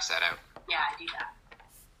can pass that out. Yeah, I do that.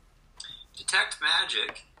 Detect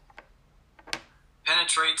magic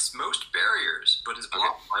penetrates most barriers, but is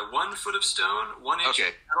blocked by 1 foot of stone, 1 inch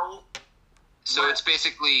of metal. So it's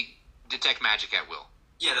basically detect magic at will.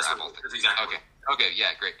 Yeah, that's exactly. Okay. Okay.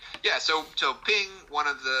 Yeah. Great. Yeah. So ping one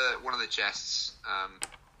of the chests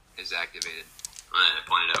is activated. I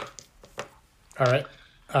pointed out. All right.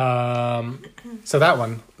 So that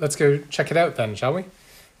one. Let's go check it out then, shall we?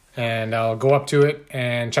 And I'll go up to it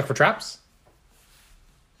and check for traps.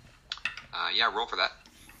 Yeah. Roll for that.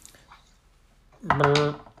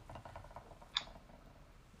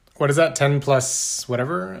 What is that? 10 plus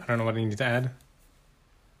whatever? I don't know what I need to add.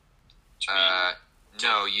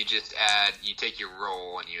 No, you just add. You take your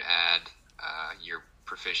roll and you add your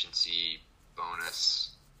proficiency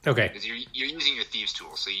bonus. Okay. Because you're using your thieves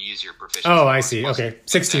tool, so you use your proficiency. Oh, I bonus see. plus Okay.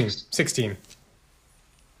 16. next. 16.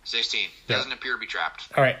 16. Yeah. Doesn't appear to be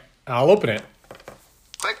trapped. All right. I'll open it.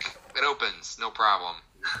 Click. It opens. No problem.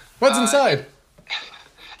 What's inside?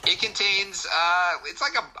 It contains, it's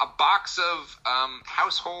like a box of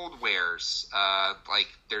household wares. Like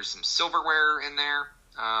there's some silverware in there.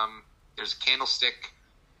 There's a candlestick.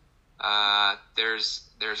 There's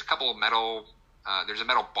a couple of metal. There's a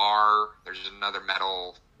metal bar. There's another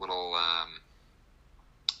metal little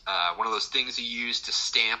one of those things you use to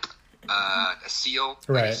stamp a seal, like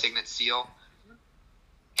a Right. signet seal,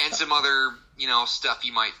 and some other stuff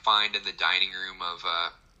you might find in the dining room of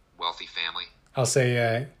a wealthy family. I'll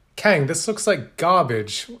say, Kang, this looks like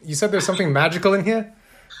garbage. You said there's something magical in here?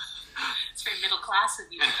 It's very middle class of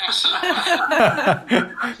you, Takeshi.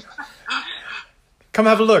 Come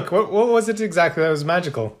have a look. What was it exactly that was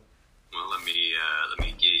magical? Well, let me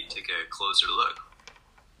take a closer look.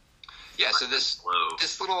 Yeah, so this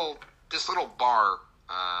Hello. little bar,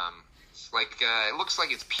 it's like it looks like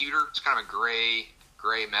it's pewter. It's kind of a gray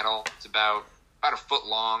metal. It's about a foot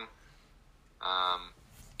long,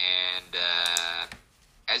 and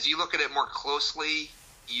as you look at it more closely,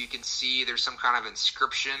 you can see there's some kind of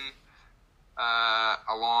inscription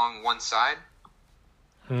along one side,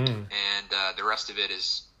 and the rest of it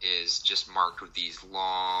is just marked with these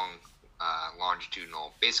long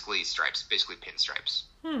longitudinal, basically stripes, basically pinstripes.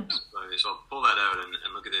 Okay, so I'll pull that out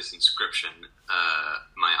and look at this inscription.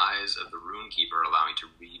 My eyes of the Runekeeper allow me to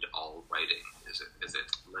read all writing. Is it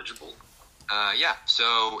legible? Yeah,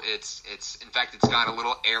 so it's in fact it's got a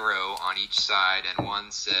little arrow on each side, and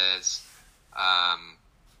one says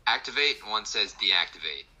activate, and one says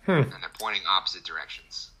deactivate, and they're pointing opposite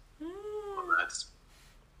directions. Well, that's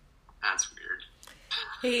weird.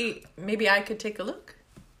 Hey, maybe I could take a look?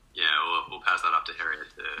 Yeah, we'll pass that up to Harriet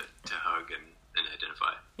to hug and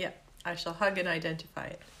identify. Yeah, I shall hug and identify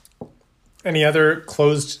it. Any other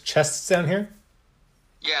closed chests down here?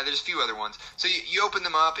 Yeah, there's a few other ones. So you open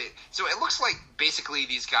them up. So it looks like basically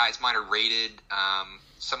these guys might have raided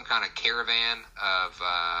some kind of caravan of,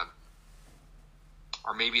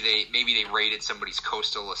 or maybe they raided somebody's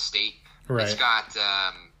coastal estate. Right. It's got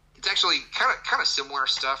it's actually kind of similar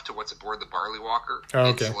stuff to what's aboard the Barley Walker. Oh,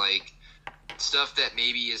 okay. It's like stuff that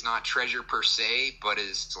maybe is not treasure per se, but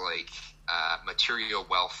is like material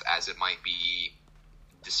wealth as it might be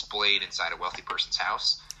displayed inside a wealthy person's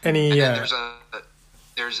house. And then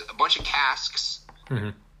there's a bunch of casks,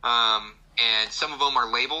 and some of them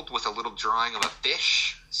are labeled with a little drawing of a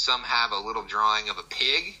fish. Some have a little drawing of a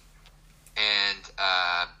pig, and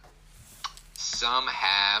some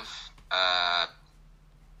have a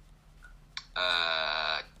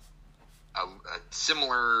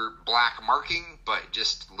similar black marking, but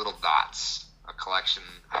just little dots. A collection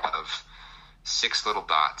of 6 little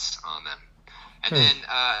dots on them, and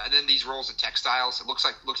then these rolls of textiles. It looks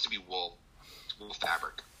to be wool. Wool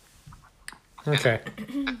fabric. Okay.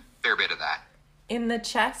 A fair bit of that. In the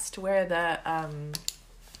chest where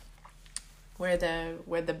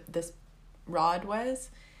this rod was,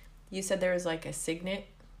 you said there was like a signet,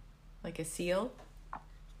 like a seal.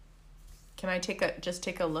 Can I take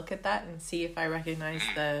a look at that and see if I recognize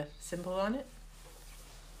the symbol on it?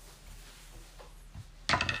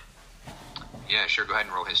 Yeah, sure. Go ahead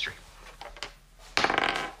and roll history.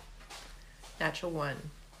 Natural 1.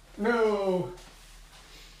 No.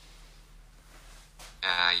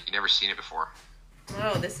 You've never seen it before.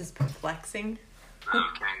 Oh, this is perplexing.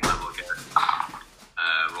 Okay, level again.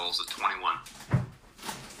 Rolls a 21.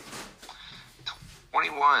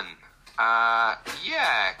 21.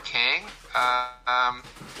 Yeah, Kang.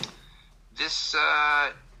 This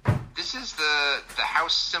is the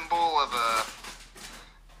house symbol of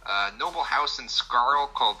a noble house in Scarl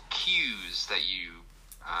called Q's that you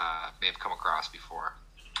may have come across before.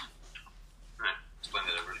 All right, explain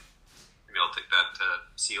that, everybody. Maybe I'll take that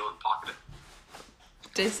seal and pocket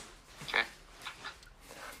it. Okay.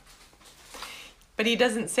 But he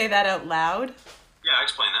doesn't say that out loud. Yeah, I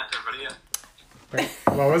explain that to everybody, yeah. Wait,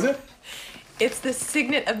 what was it? It's the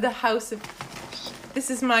signet of the house of... This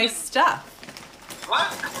is my stuff.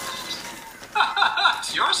 What?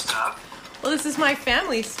 It's your stuff. Well, this is my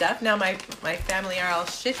family stuff. Now my family are all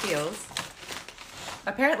shitheels.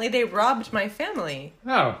 Apparently they robbed my family.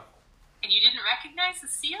 Oh. And you didn't recognize the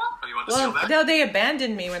seal? Oh, you want the seal back? No, they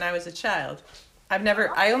abandoned me when I was a child.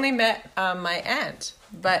 I only met my aunt,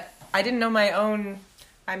 but I didn't know my own,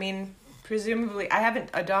 presumably, I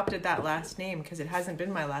haven't adopted that last name because it hasn't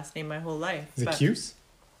been my last name my whole life. Is it Q's?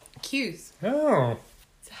 Q's. Oh.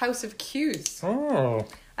 It's a house of Q's. Oh.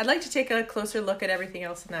 I'd like to take a closer look at everything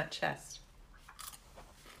else in that chest.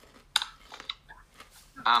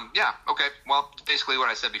 Yeah, okay. Well, basically what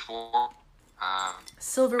I said before.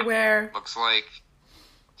 Silverware. Looks like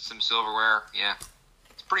some silverware, yeah.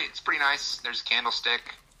 It's pretty nice. There's a candlestick.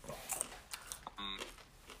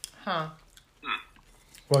 Huh.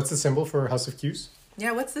 What's the symbol for House of Q's?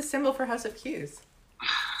 Yeah, what's the symbol for House of Q's?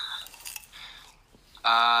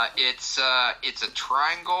 It's a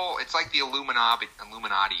triangle. It's like the Illuminati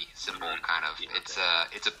symbol, kind of. It's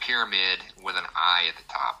a pyramid with an eye at the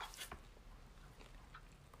top.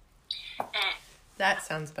 That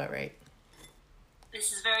sounds about right.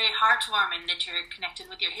 This is very heartwarming that you're connected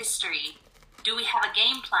with your history. Do we have a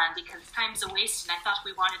game plan? Because time's a waste, and I thought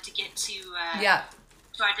we wanted to get to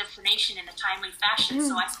our destination in a timely fashion.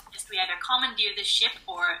 So I suggest we either commandeer this ship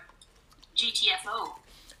or GTFO.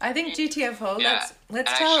 I think GTFO. Yeah.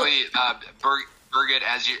 Let's and tell. Actually, Birgit,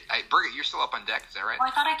 Birgit, you're still up on deck. Is that right? Oh,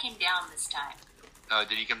 I thought I came down this time. Oh,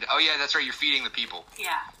 did you come down? Oh, yeah, that's right. You're feeding the people.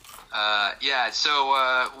 Yeah. Yeah. So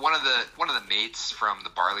one of the mates from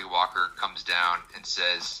the Barley Walker comes down and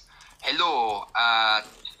says, "Hello,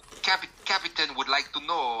 Captain would like to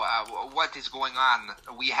know what is going on.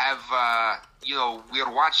 We have, we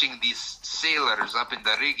are watching these sailors up in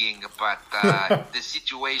the rigging, but the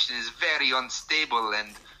situation is very unstable,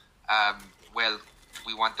 and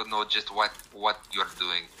we want to know just what you're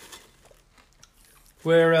doing."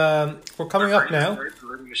 We're coming up now. We're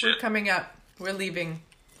coming up. We're leaving.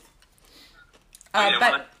 Is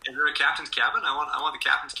there a captain's cabin? I want the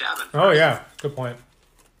captain's cabin. Oh yeah, good point.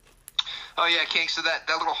 Oh yeah, King. So that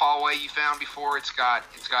little hallway you found before, it's got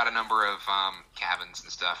a number of cabins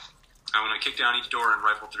and stuff. I'm gonna kick down each door and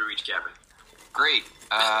rifle through each cabin. Great.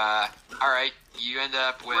 All right. You end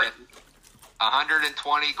up with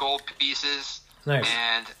 120 gold pieces Nice.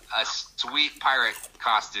 and a sweet pirate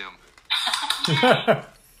costume.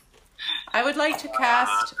 I would like to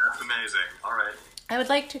cast. That's amazing. All right. I would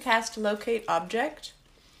like to cast locate object,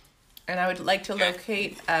 and I would like to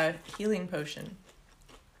locate a healing potion.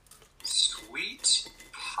 Sweet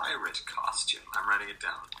pirate costume. I'm writing it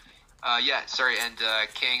down. Yeah. Sorry. And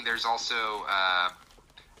King, there's also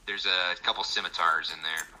there's a couple scimitars in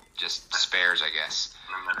there, just spares, I guess.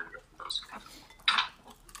 I'm not going to go for those.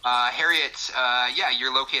 Harriet, yeah,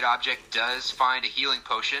 your locate object does find a healing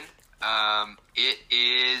potion. It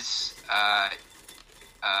is,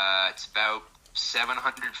 it's about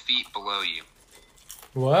 700 feet below you.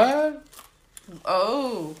 What?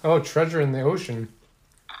 Oh. Oh, treasure in the ocean.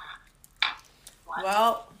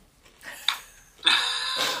 Well.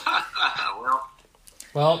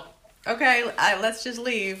 Well. Okay, let's just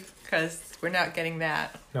leave, because we're not getting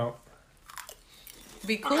that. No. It'd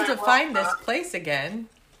be cool to find this place again.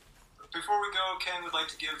 Before we go, Ken would like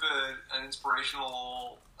to give an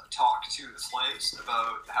inspirational talk to the slaves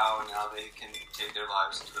about how now they can take their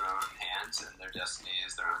lives into their own hands and their destiny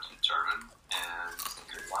is their own to determine. And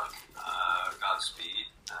good luck, Godspeed,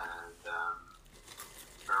 and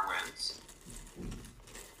fair winds.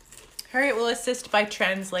 Harriet will assist by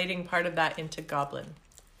translating part of that into Goblin.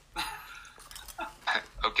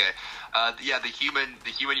 Okay. Yeah, the human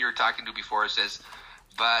you were talking to before says,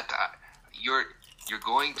 but you're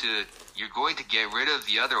going to get rid of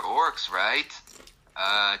the other orcs, right?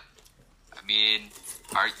 I mean,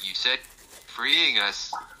 you said freeing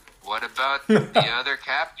us. What about the other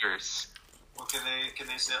captors? Well, can they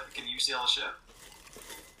sail? Can you sail a ship?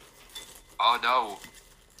 Oh no.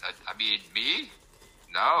 I mean, me?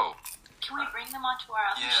 No. Can we bring them onto our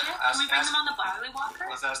other ship? Can we bring them on the Barley Walker?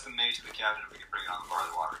 Let's ask the mate to the captain if we can bring it on the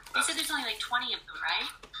Barley Walker. You said there's only like 20 of them, right?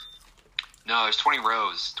 No, there's 20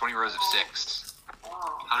 rows of 6.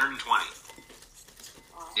 Oh. 120.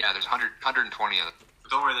 Yeah, there's 120 of them.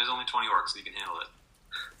 But don't worry, there's only 20 orcs, so you can handle it.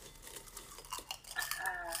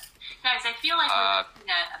 Guys, I feel like we're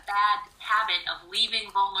making a bad habit of leaving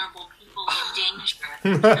vulnerable people in danger.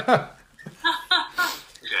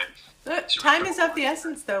 Okay. Time is of the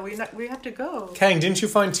essence, though. We have to go. Kang, didn't you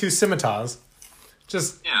find 2 scimitars?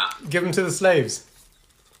 Just give them to the slaves.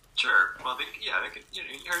 Sure. Well, they could, here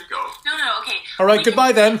you go. No, okay. All right,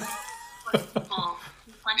 goodbye then.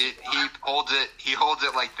 He holds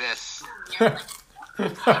it like this. Are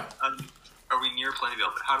we near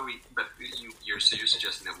Plentyville? But how do we? But you're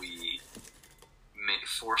suggesting that we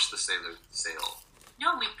force the sailors to sail.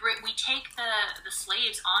 No, we take the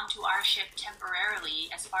slaves onto our ship temporarily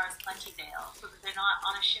as far as Plentyvale, so that they're not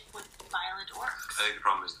on a ship with violent orcs. I think the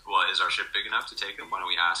problem is, is our ship big enough to take them? Why don't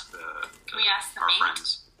we ask our mate?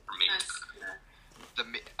 friends or mate?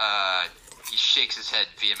 He shakes his head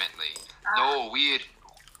vehemently. No, we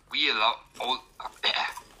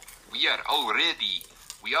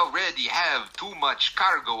already have too much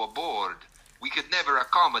cargo aboard. We could never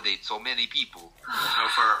accommodate so many people. How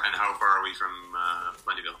far are we from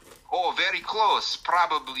Plentyville? Oh, very close.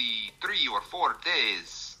 Probably 3 or 4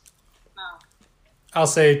 days. No. I'll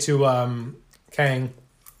say to Kang,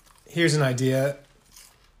 here's an idea.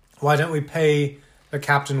 Why don't we pay the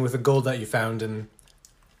captain with the gold that you found, and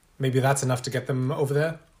maybe that's enough to get them over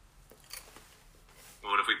there?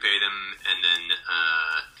 What if we pay them and then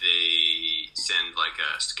they send like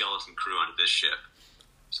a skeleton crew onto this ship?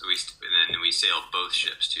 So and then we sail both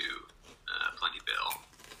ships to Plentyville.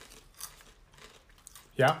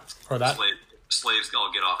 Yeah, or that. Slaves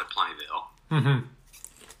all get off at Plentyville. Mm-hmm.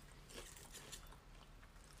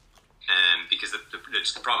 And because the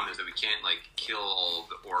problem is that we can't kill all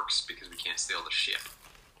the orcs because we can't sail the ship.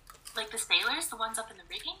 Like the sailors, the ones up in the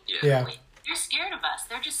rigging? Yeah. Wait, they're scared of us.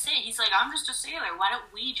 They're just saying, he's like, I'm just a sailor. Why don't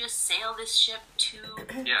we just sail this ship to...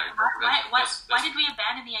 Yeah. Why did we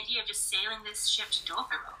abandon the idea of just sailing this ship to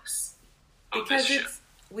Dotharos? Because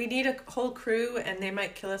we need a whole crew and they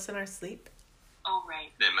might kill us in our sleep. Oh,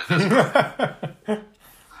 right. Yeah.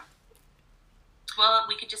 Well,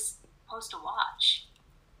 we could just post a watch.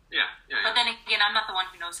 Yeah. But then again, I'm not the one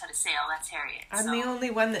who knows how to sail. That's Harriet. I'm the only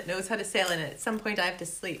one that knows how to sail, and at some point I have to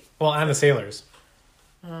sleep. Well, and the sailors.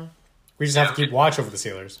 We just have to keep watch over the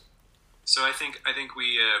sailors. So I think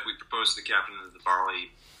we propose to the captain of the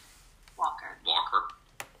Barley Walker.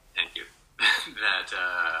 Thank you. That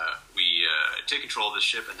But we take control of the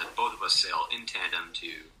ship, and then both of us sail in tandem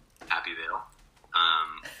to Happy Vale.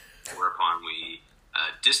 Whereupon we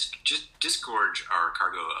disgorge our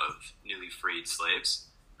cargo of newly freed slaves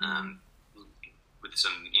with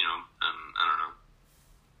some, I don't know,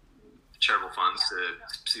 charitable funds to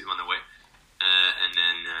see them on their way, and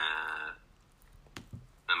then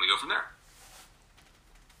we go from there.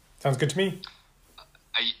 Sounds good to me.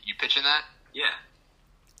 Are you pitching that? Yeah.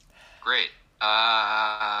 Great. Go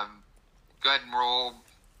ahead and roll.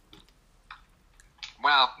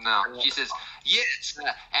 Well, no. She says, yes,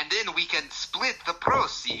 and then we can split the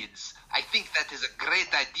proceeds. I think that is a great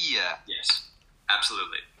idea. Yes.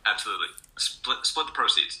 Absolutely. Split the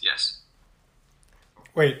proceeds, yes.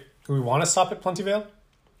 Wait, do we want to stop at Plentyvale?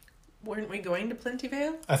 Weren't we going to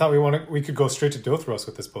Plentyvale? I thought we could go straight to Dothros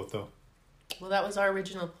with this boat, though. Well, that was our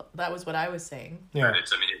original. That was what I was saying. Yeah. We're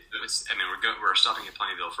stopping at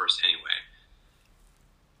Plentyvale first anyway.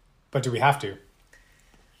 But do we have to?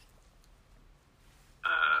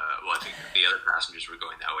 Well, I think the other passengers were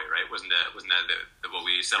going that way, right? Wasn't that what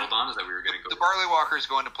we settled on? Is that we were going to go? The Barley Walker's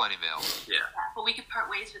going to Plentyvale. Yeah. But we could part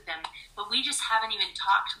ways with them. But we just haven't even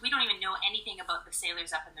talked. We don't even know anything about the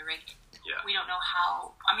sailors up in the rig. Yeah. We don't know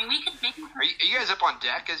how. I mean, we could maybe. Are you guys up on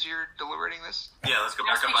deck as you're deliberating this? Yeah, let's go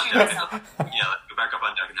back up on Picture deck. yourself. Yeah, let's go back up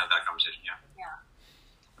on deck and have that conversation. Yeah.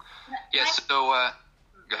 Yeah. So, go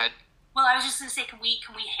ahead. Well, I was just going to say, can we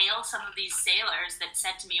hail some of these sailors that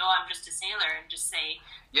said to me, "Oh, I'm just a sailor," and just say,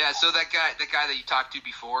 Yeah. So that guy that you talked to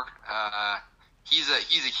before, he's a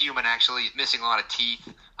human actually. He's missing a lot of teeth.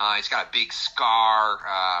 He's got a big scar,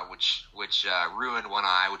 which ruined one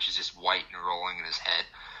eye, which is just white and rolling in his head.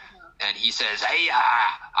 And he says, "Hey,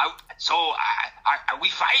 are we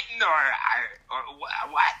fighting or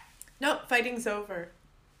what?" No, fighting's over.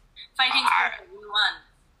 "Fighting's over, we won."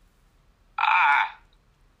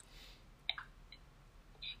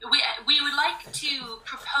 We would like to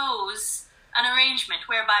propose an arrangement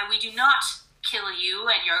whereby we do not kill you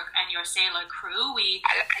and your sailor crew.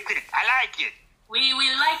 I like it. We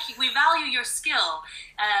value your skill,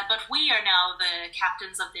 but we are now the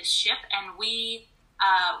captains of this ship, and we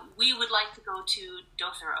would like to go to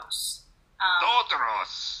Dothros.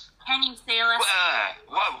 Dothros. Can you sail us?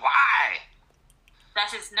 Why?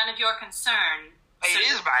 That is none of your concern. It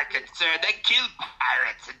is my concern. They kill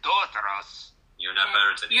pirates in Dothros. You're not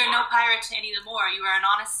pirates anymore. You're no pirate anymore. You are an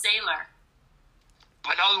honest sailor.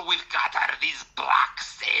 But all we've got are these black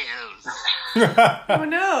sails. Oh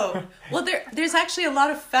no! Well, there's actually a lot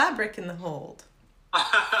of fabric in the hold.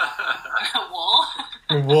 Wool.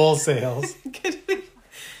 Wool sails.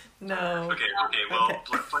 No. Okay. Well,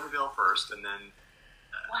 Plentyvale first, and then.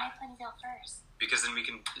 Why Plentyvale first? Because then we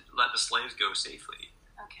can let the slaves go safely.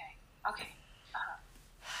 Okay. Okay.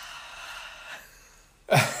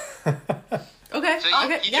 So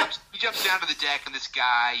he jumps down to the deck, and this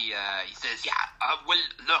guy he says, "Yeah, well,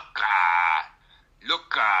 look,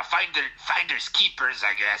 finders keepers,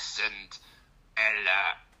 I guess, and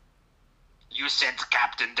you sent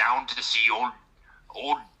Captain down to see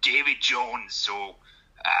old Davy Jones, so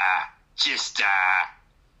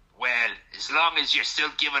well, as long as you're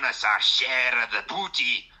still giving us our share of the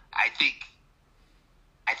booty, I think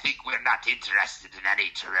we're not interested in any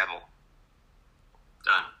trouble."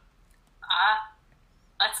 Done.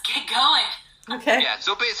 Let's get going. Okay. Yeah.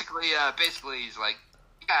 So basically, he's like,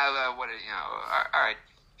 yeah, all right,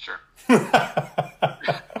 sure.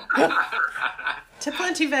 To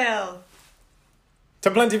Plentyvale.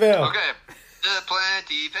 To Plentyvale. Okay. The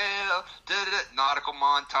Plentyvale. Nautical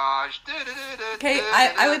montage. Okay,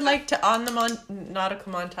 I would like to, on the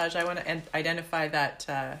nautical montage, I want to identify that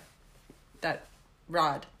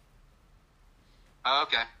rod.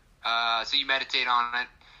 Okay. So you meditate on it.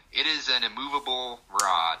 It is an immovable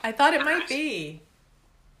rod. I thought it might be.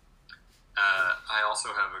 I also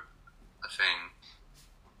have a thing.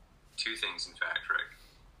 Two things, in fact, Rick.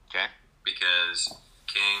 Okay. Because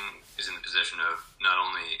King is in the possession of not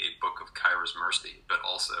only a book of Kyra's Mercy, but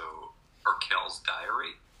also Arkel's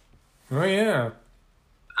diary. Oh, yeah.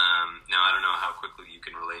 Now, I don't know how quickly you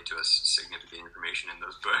can relate to us significant information in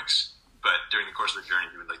those books, but during the course of the journey,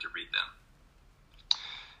 we would like to read them.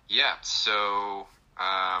 Yeah, so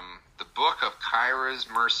the book of Kyra's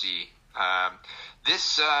Mercy.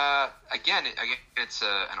 This, again, it's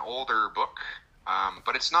an older book,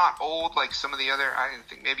 but it's not old like some of the other. I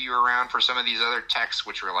think maybe you were around for some of these other texts,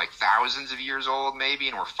 which were like thousands of years old, maybe,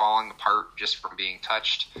 and were falling apart just from being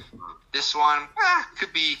touched. This one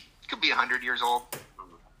could be 100 years old.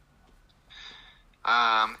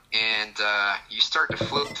 And you start to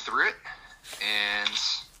flip through it, and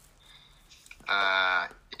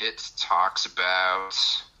it talks about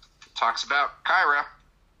talks about Kyra.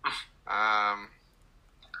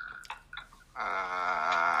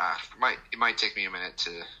 It might take me a minute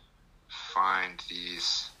to find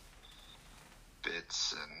these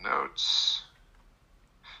bits and notes.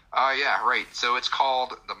 Yeah, right. So it's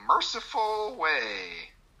called The Merciful Way.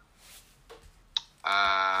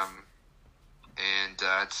 And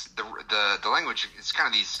it's the language. It's kind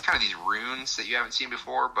of these runes that you haven't seen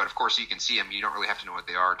before, but of course you can see them. You don't really have to know what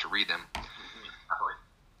they are to read them.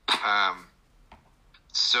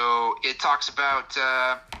 So it talks about.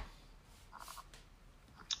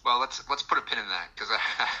 Well, let's put a pin in that because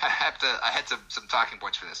I had some talking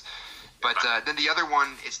points for this. But then the other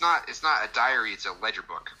one, it's not a diary. It's a ledger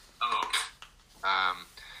book. Oh.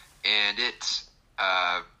 And it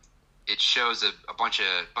shows a bunch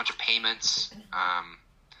of payments.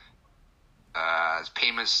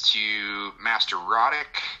 Payments to Master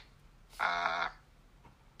Roddick,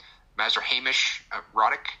 Master Hamish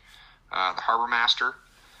Roddick, the Harbor Master.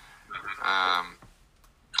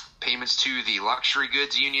 Payments to the Luxury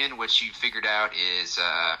Goods Union, which you figured out is,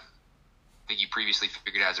 I think you previously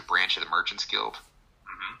figured out as a branch of the Merchants Guild.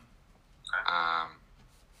 Okay.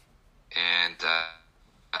 And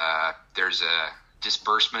there's a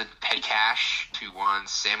disbursement petty cash to one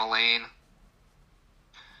Sam Elaine.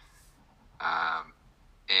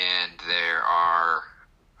 And there are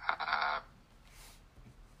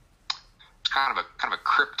kind of a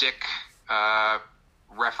cryptic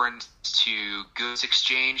reference to goods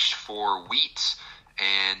exchanged for wheat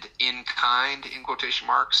and in kind, in quotation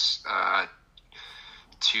marks,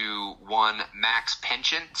 to one Max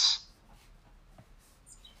Penchant.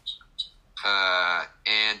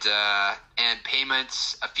 And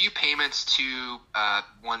payments, a few payments to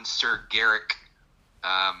one Sir Garrick,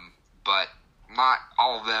 but not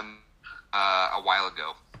all of them a while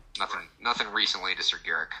ago. Nothing recently to Sir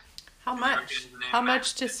Garrick. How much? How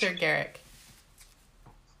much to Sir Garrick?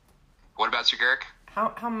 What about Sir Garrick?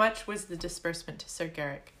 How much was the disbursement to Sir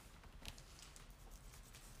Garrick?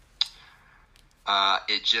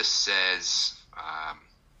 It just says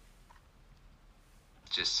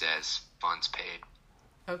funds paid.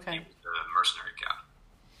 Okay. The mercenary cap.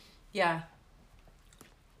 Yeah.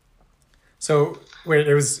 So wait,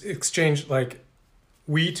 it was exchanged like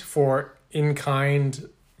wheat for in-kind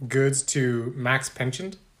goods to Max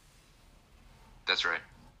Penchant? That's right.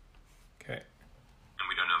 Okay. And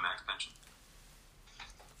we don't know Max Pension.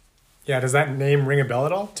 Yeah, does that name ring a bell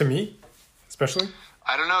at all? To me, especially?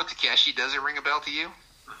 I don't know, Takeshi, does it ring a bell to you?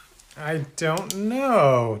 I don't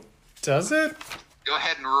know. Does it? Go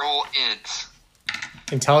ahead and roll int.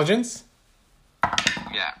 Intelligence?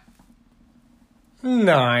 Yeah.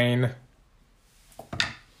 9.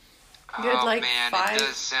 You had like man, 5 it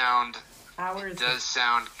does sound hours. Does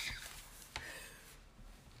sound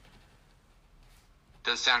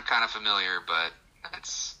kind of familiar, but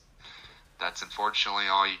that's unfortunately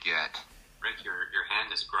all you get. Rick, your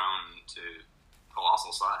hand has grown to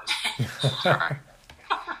colossal size. Sorry.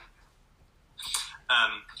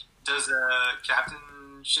 Does Captain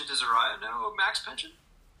Shintazaraya know Max Pension?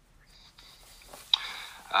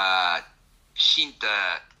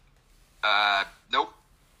 Nope.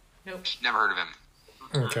 Nope. Never heard of him.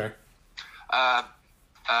 Okay.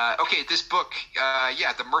 Okay, this book,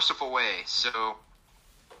 The Merciful Way. So,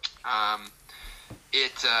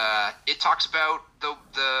 it talks about the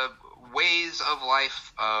ways of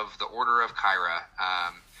life of the Order of Kyra.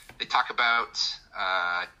 They talk about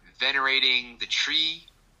venerating the tree,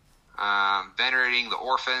 venerating the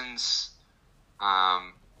orphans.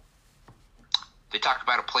 They talk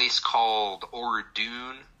about a place called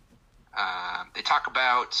Oradun. They talk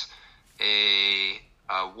about a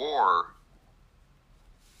war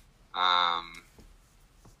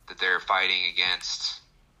that they're fighting against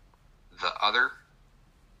the other,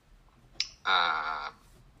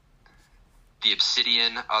 the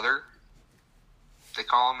Obsidian Other, they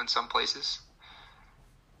call them in some places.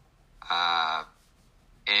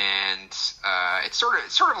 And it's sort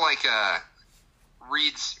of like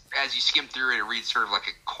reads, as you skim through it, it reads sort of like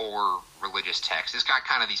a core religious text. It's got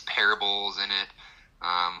kind of these parables in it,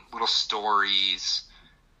 little stories.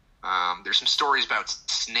 There's some stories about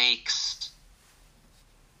snakes,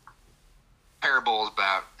 parables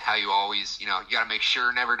about how you always, you got to make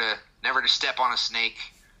sure never to step on a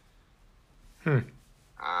snake. Right,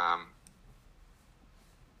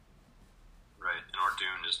 and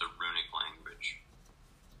Ordune is the runic language.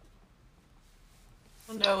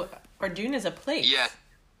 Well, no, Ordune is a place. Yeah,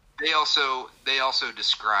 they also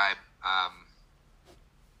describe.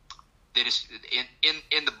 They just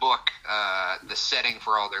in the book, the setting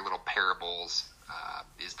for all their little parables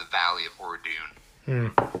is the Valley of Oradun.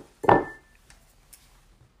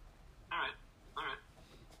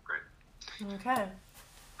 Okay.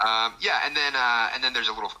 Yeah, and then there's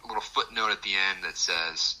a little footnote at the end that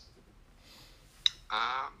says,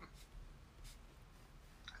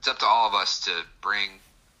 it's up to all of us to bring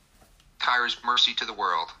Kyra's mercy to the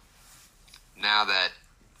world, now that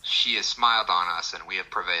she has smiled on us and we have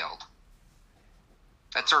prevailed.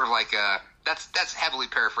 That's sort of like that's heavily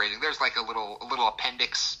paraphrasing. There's like a little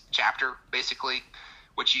appendix chapter, basically,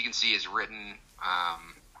 which you can see is written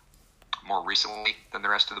more recently than the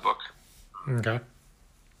rest of the book. Okay.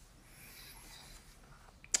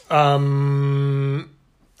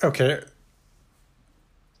 Okay.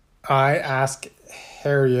 I ask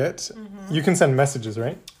Harriet. Mm-hmm. You can send messages,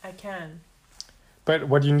 right? I can. But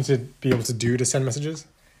what do you need to be able to do to send messages?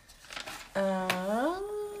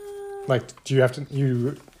 Like, do you have to know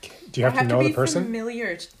the person? I have to be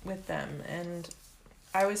familiar with them, and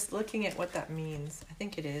I was looking at what that means. I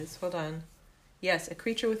think it is. Hold on. Yes, a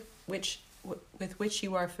creature with which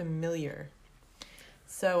you are familiar.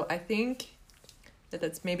 So I think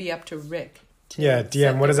that's maybe up to Rick. Yeah,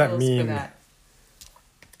 DM. What does that mean? That.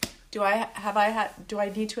 Do I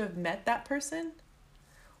need to have met that person,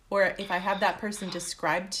 or if I have that person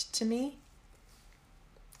described to me,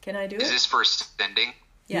 can I do it? Is this for sending?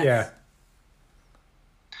 Yes. Yeah.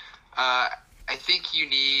 I think you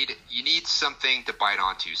need something to bite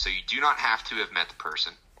onto. So you do not have to have met the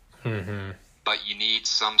person, but you need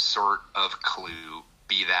some sort of clue,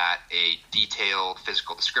 be that a detailed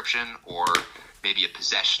physical description or maybe a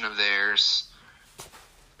possession of theirs.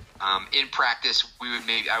 In practice,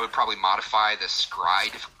 I would probably modify the scry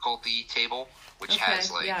difficulty table, which has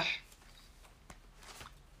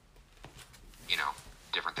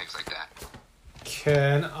different things like that.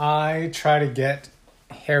 Can I try to get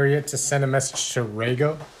Harriet to send a message to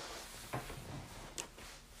Rhaego?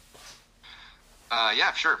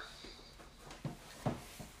 Yeah, sure.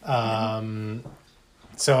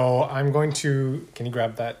 So I'm going to... Can you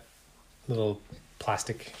grab that little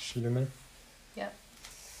plastic sheet in there? Yep.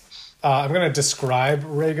 I'm going to describe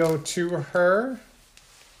Rhaego to her.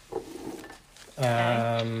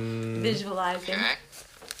 Visualizing. Okay.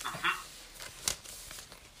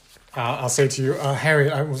 I'll say to you,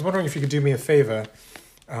 Harriet, I was wondering if you could do me a favor.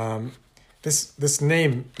 This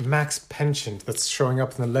name, Max Penchant, that's showing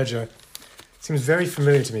up in the ledger, seems very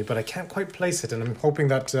familiar to me, but I can't quite place it, and I'm hoping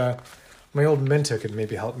that my old mentor could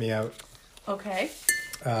maybe help me out. Okay.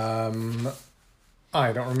 I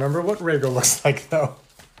don't remember what Rhaego looks like, though.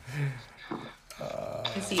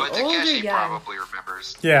 Is he But old or Takeshi young? probably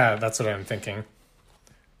remembers. Yeah, that's what I'm thinking.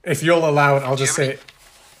 If you'll allow it, I'll just say...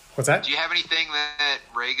 What's that? Do you have anything that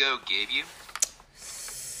Rhaego gave you?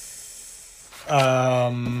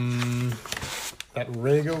 That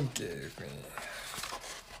Rhaego gave me.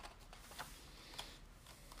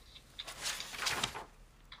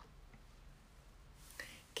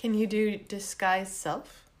 Can you do disguise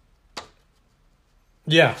self?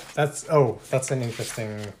 Yeah, that's an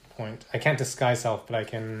interesting point. I can't disguise self, but I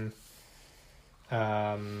can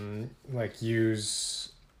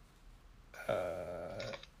use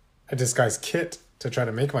a disguise kit to try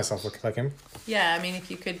to make myself look like him. Yeah, I mean,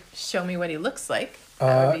 if you could show me what he looks like,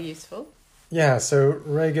 that would be useful. Yeah, so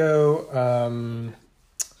Rhaego,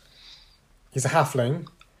 he's a halfling.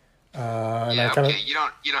 You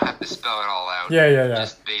don't have to spell it all out. Yeah.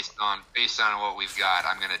 Just based on what we've got,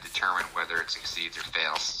 I'm going to determine whether it succeeds or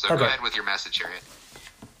fails. So Okay. Go ahead with your message, Harriet.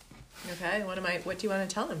 Okay, what do you want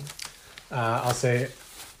to tell him? I'll say,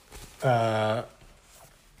 I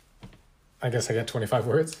guess I get 25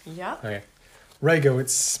 words. Yeah. Okay. Rhaego,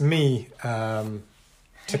 it's me,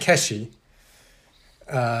 Takeshi.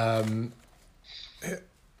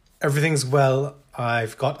 Everything's well.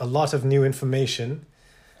 I've got a lot of new information.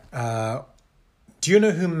 Do you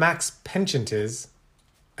know who Max Penchant is?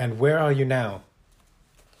 And where are you now?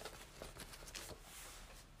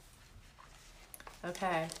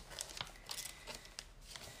 Okay.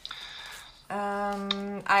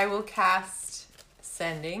 I will cast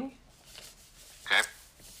Sending. Okay.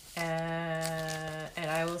 And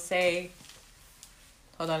I will say...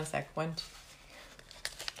 Hold on a sec. 1, 2...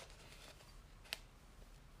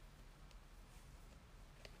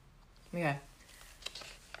 Okay.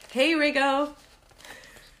 Hey, Rhaego.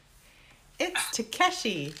 It's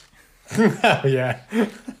Takeshi. Oh, yeah.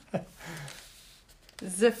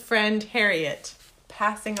 The friend Harriet,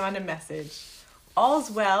 passing on a message.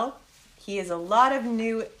 All's well. He has a lot of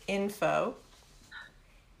new info.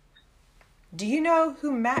 Do you know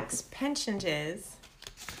who Max Penchant is?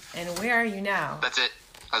 And where are you now? That's it.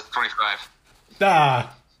 That's 25.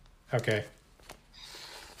 Ah. Okay.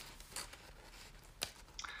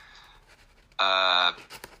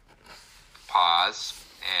 Pause.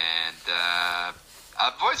 And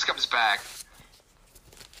A voice comes back.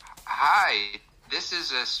 Hi, this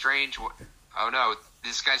is a strange... Oh no,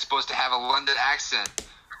 this guy's supposed to have a London accent.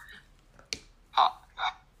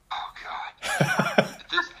 Oh God.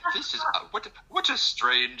 This is... what a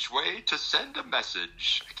strange way to send a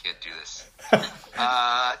message. I can't do this.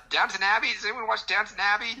 Downton Abbey? Does anyone watch Downton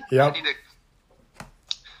Abbey? Yep. I need to...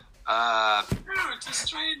 No, it's a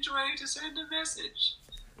strange way to send a message.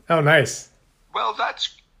 Oh, nice. Well, that's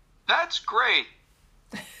great.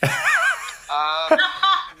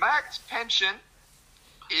 Mac's penchant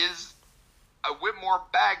is a Whitmore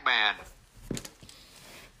bagman.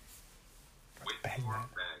 Whitmore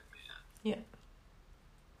bagman. Yeah.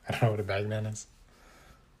 I don't know what a bagman is.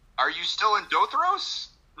 Are you still in Dothros?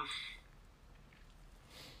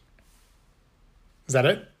 Is that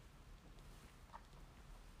it?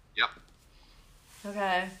 Yep.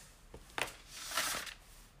 Okay.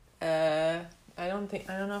 I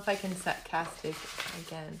don't know if I can cast it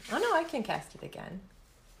again. Oh no, I can cast it again.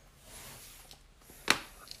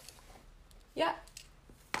 Yeah.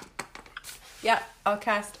 Yeah, I'll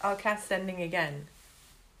cast sending again.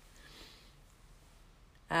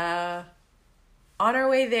 On our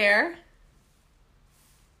way there.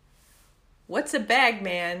 What's a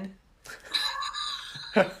bagman?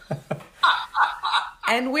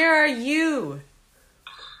 And where are you?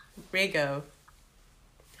 Rego.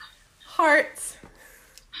 Hearts.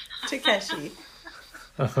 Takeshi.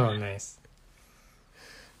 Oh, nice.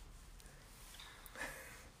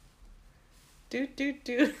 Do.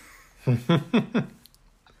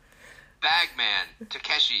 Bagman,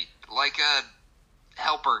 Takeshi, like a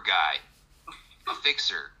helper guy, a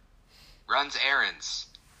fixer, runs errands.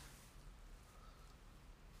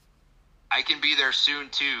 I can be there soon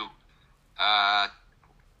too.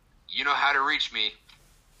 You know how to reach me.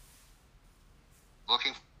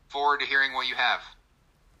 Looking forward to hearing what you have.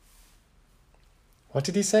 What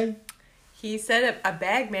did he say? He said a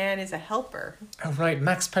bagman is a helper. Oh, right.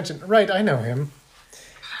 Max Pension. Right, I know him.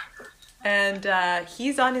 And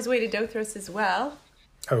he's on his way to Dothros as well.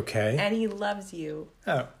 Okay. And he loves you.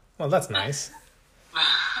 Oh, well, that's nice.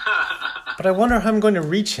 But I wonder how I'm going to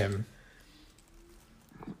reach him.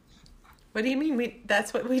 What do you mean?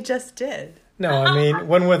 That's what we just did. No, I mean,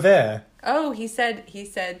 when we're there. Oh, he said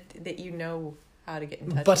that you know how to get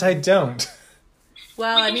in touch. But I don't.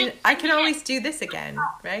 Well, We I can mean, just I can send always again. do this again,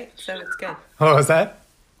 right? So it's good. Oh, is that?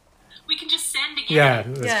 We can just send again. Yeah,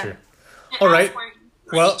 that's Yeah. true. Ask All right. where-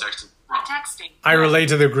 Well, Not texting. I relay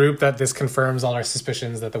to the group that this confirms all our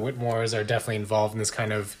suspicions that the Whitmores are definitely involved in this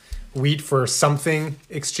kind of wheat for something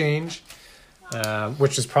exchange,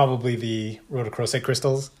 which is probably the rhodochrosite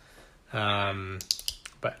crystals.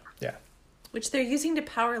 But yeah. Which they're using to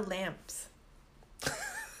power lamps.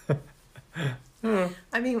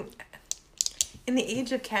 I mean, in the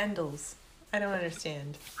age of candles, I don't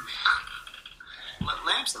understand.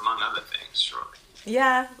 Lamps, among other things, surely.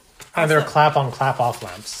 Yeah. And they're Also- clap on, clap off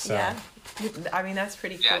lamps. So. Yeah. I mean, that's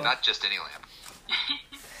pretty cool. Yeah, not just any lamp.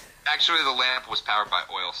 Actually, the lamp was powered by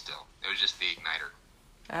oil still. It was just the igniter.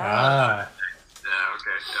 Ah. Yeah,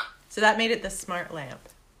 okay, yeah. So that made it the smart lamp.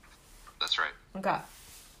 That's right. Okay.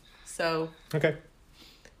 So, Okay.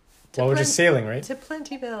 Well, we're just sailing, right? to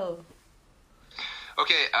Plentyville.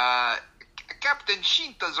 Okay, Captain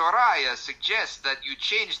Shinta Zoraya suggests that you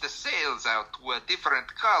change the sails out to a different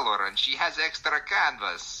color, and she has extra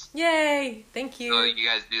canvas. Yay! Thank you. So you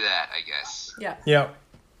guys do that, I guess. Yeah. Yeah.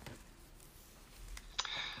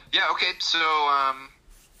 Yeah, okay, so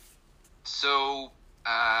it's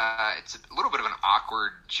a little bit of an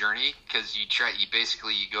awkward journey, because you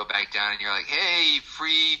basically go back down and you're like, hey,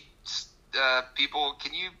 free people,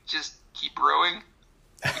 can you just keep rowing?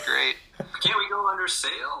 That'd be great. Can't we go under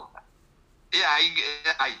sail? Yeah,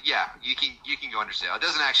 you can go under sail. It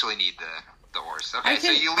doesn't actually need the horse. Okay,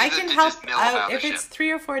 so you I leave can it to help just mill out about if the it's ship.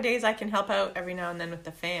 3 or 4 days. I can help out every now and then with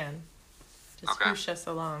the fan. Just Okay. push us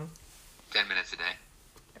along 10 minutes a day.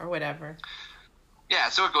 or whatever. Yeah,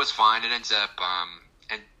 so it goes fine. It ends up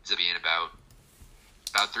being about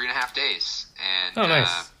 3.5 days, and Oh,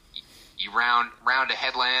 nice. You round a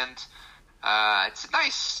headland. It's a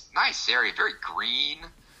nice area, very green.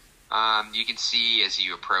 You can see as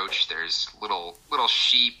you approach, there's little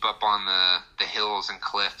sheep up on the hills and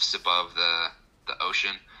cliffs above the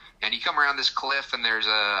ocean. And you come around this cliff, and there's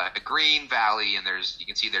a green valley, and you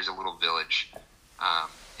can see there's a little village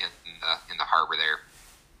in the harbor there.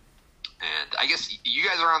 And I guess you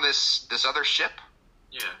guys are on this other ship,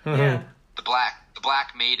 Yeah. Mhm. Yeah. the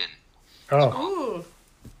Black Maiden. Oh. Ooh.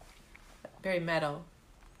 Very metal.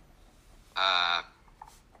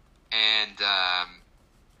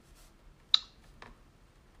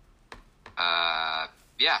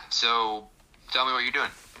 Yeah, so Tell me what you're doing.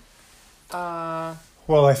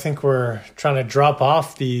 Well, I think we're trying to drop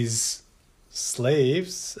off these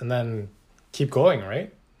slaves and then keep going,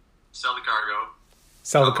 right? Sell the cargo.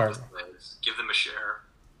 Sell the Drop off cargo. slaves, give them a share.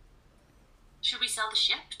 Should we sell the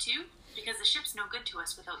ship too? Because the ship's no good to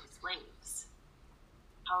us without the slaves.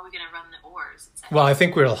 How are we going to run the oars? Well, I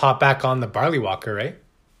think we'll hop back on the Barley Walker, right?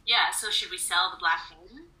 Yeah, so should we sell the Black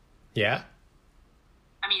Maiden? Yeah.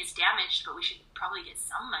 I mean, it's damaged, but we should probably get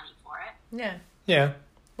some money for it. Yeah. Yeah.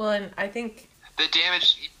 Well, and I think The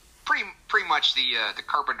damage, pretty much the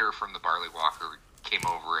carpenter from the Barley Walker came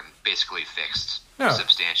over and basically fixed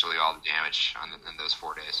substantially all the damage in those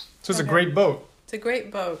 4 days. So it's a great boat. it's a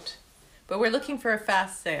great boat, but we're looking for a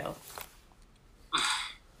fast sail.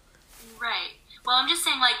 Right. Well, I'm just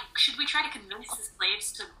saying, like, should we try to convince the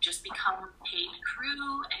slaves to just become paid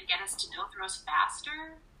crew and get us to Dothros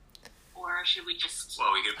faster? Or should we just...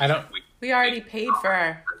 Well, we could. I don't- We already paid for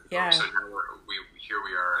our So now here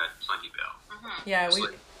we are at Plentyville. yeah So we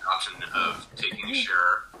like the option of taking a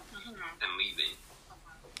share and leaving,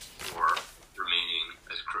 or remaining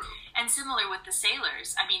as crew. And similar with the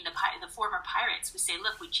sailors. I mean, the former pirates, we say,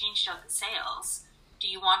 look, we changed out the sails. Do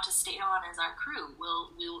you want to stay on as our crew?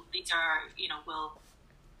 These are,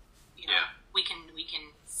 Yeah. we can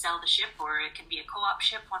sell the ship, or it can be a co-op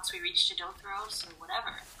ship once we reach to Dothros or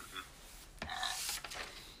whatever.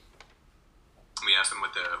 We asked them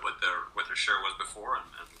what their share was before, and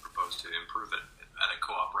we proposed to improve it at a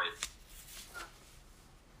co-op rate.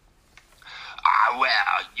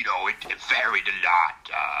 Well, it varied a lot.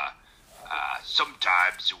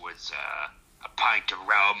 Sometimes it was a pint of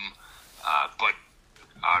rum, but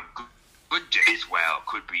on good days, well, it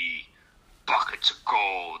could be buckets of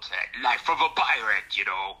gold. Life of a pirate.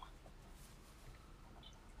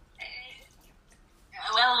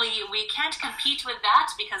 Well, we can't compete with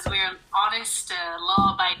that because we're honest,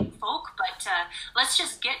 law-abiding folk. But let's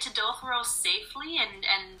just get to Dothros safely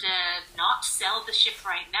and not sell the ship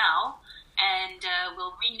right now. And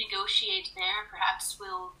we'll renegotiate there. Perhaps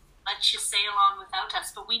we'll let you sail on without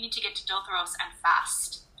us. But we need to get to Dothros and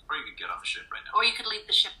fast. Or you could get off the ship right now. Or you could leave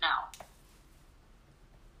the ship now.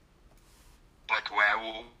 But where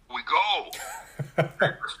will we go?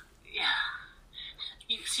 Yeah.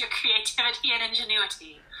 Use your creativity and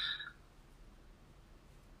ingenuity.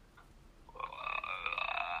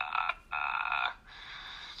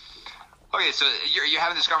 Okay, so you're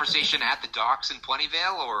having this conversation at the docks in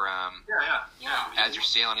Plentyvale, or Yeah. as you're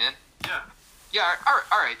sailing in? Yeah. Yeah,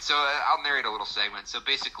 all right. So I'll narrate a little segment. So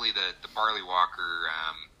basically, the Barley Walker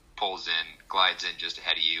pulls in, glides in just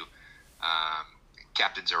ahead of you.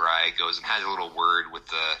 Captain Zariah goes and has a little word with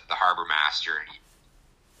the harbor master, and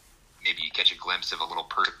maybe you catch a glimpse of a little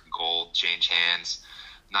purse of gold change hands.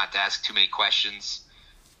 Not to ask too many questions,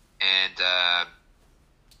 and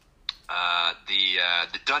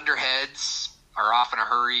the Dunderheads are off in a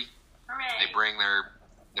hurry. Hooray. They bring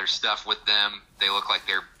their stuff with them. They look like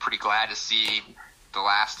they're pretty glad to see the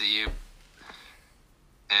last of you,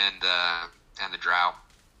 and the Drow.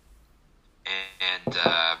 And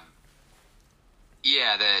the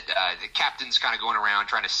captain's kind of going around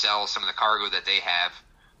trying to sell some of the cargo that they have.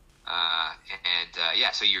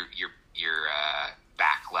 So you're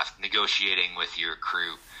back left negotiating with your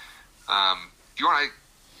crew. If you want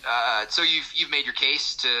to, so you've made your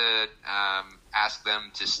case to ask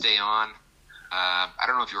them to stay on. I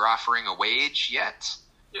don't know if you're offering a wage yet.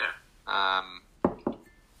 Yeah.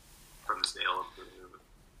 From the sale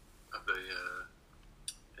of the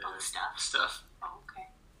All the stuff. stuff. Oh, okay.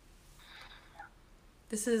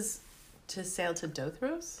 This is to sail to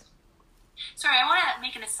Dothros? Sorry, I want to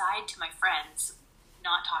make an aside to my friends,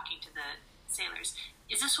 not talking to the sailors.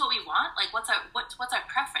 Is this what we want? Like, what's our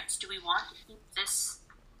preference? Do we want to keep this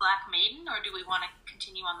Black Maiden, or do we want to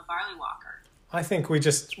continue on the Barley Walker? I think we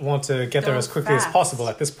just want to get there Go as quickly as fast. possible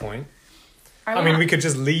at this point. I mean, we could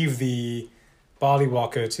just leave the Barley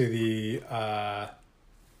Walker to the,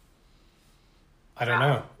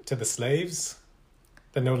 to the slaves?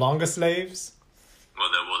 The no longer slaves? Well,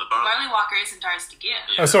 the Barley Walker isn't ours to give.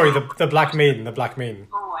 Yeah. Oh, sorry, the Black Maiden, the Black Maiden.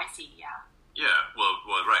 Oh, I see. Yeah. Yeah, well,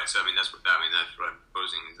 right. So that's what I'm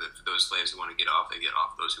proposing. Is that for those slaves who want to get off, they get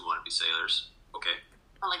off. Those who want to be sailors, okay.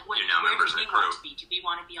 But like, You're now where members do of we the want crew. to be? Do we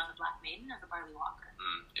want to be on the Black Maiden or the Barley Walker?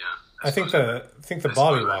 Yeah. I think the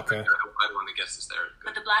Barley Walker. I the one that gets us there.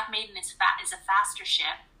 But the Black Maiden is a faster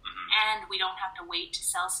ship, and we don't have to wait to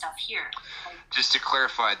sell stuff here. Like, Just to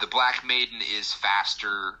clarify, the Black Maiden is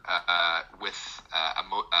faster with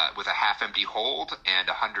a half-empty hold and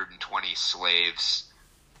 120 slaves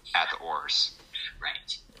at the oars.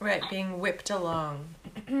 right. Right, being whipped along.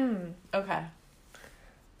 Okay.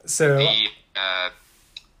 So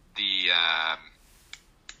The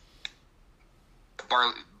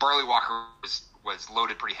Barley Walker was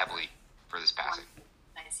loaded pretty heavily for this passing.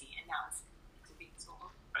 I see, and now it's being sold.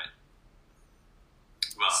 Right.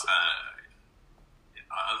 Well,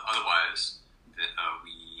 otherwise,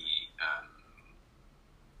 we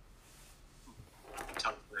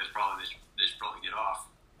tell the players they should probably get off,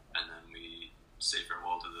 and then we say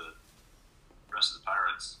farewell to the rest of the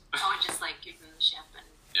pirates. Oh, and just like give them the ship and.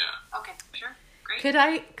 Yeah. Okay, sure, great.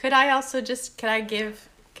 Could I also just can I give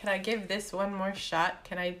this one more shot?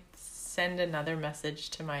 Can I send another message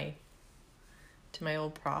to my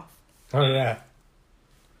old prof? Oh yeah.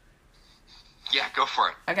 Yeah, go for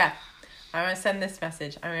it. Okay, I'm gonna send this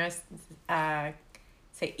message. I'm gonna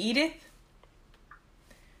say, Edith,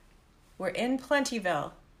 we're in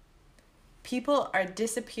Plentyville. People are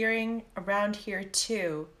disappearing around here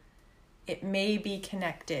too. It may be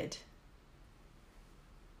connected.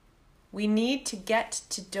 We need to get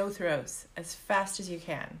to Dothros as fast as you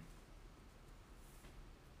can.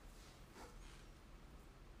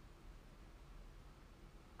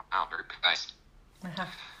 Oh, very nice.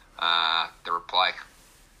 Uh-huh. The reply.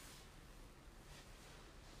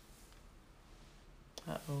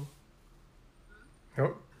 Uh-oh.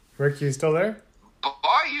 Oh, Rick, you still there? Boy,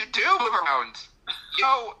 you do move around.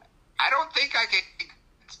 I don't think I can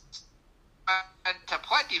to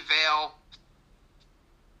Plentyvale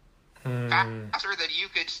faster than you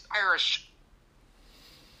could hire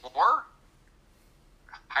or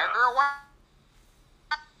hire a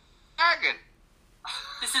wagon.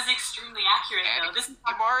 This is extremely accurate, though. This is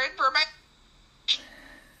More information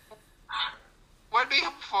would be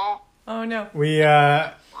helpful. Oh no. We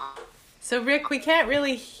So Rick, we can't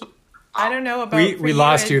really. I don't know about. We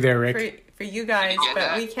lost you there, Rick. For you guys, Did you get but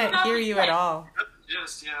that? we can't hear you at all.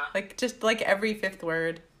 Just Like every fifth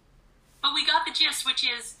word. But we got the gist, which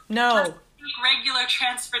is No. just regular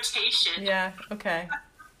transportation. Yeah. Okay.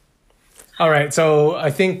 All right. So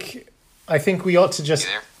I think we ought to just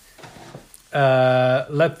You there?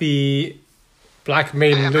 let the Black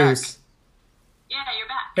Maiden I'm loose. Yeah, you're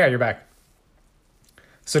back. Yeah, you're back.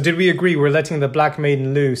 So did we agree we're letting the Black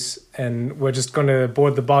Maiden loose and we're just going to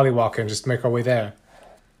board the Barley Walker and just make our way there?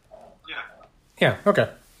 Yeah. Yeah, okay.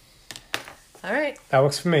 All right. That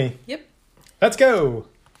works for me. Yep. Let's go.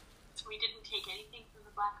 So we didn't take anything from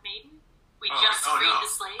the Black Maiden? We Oh, just freed no. the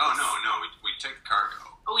slaves? Oh, no. We take the cargo.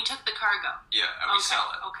 Oh, we took the cargo. Yeah, and we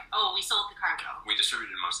sell it. Okay. Oh, we sold the cargo. We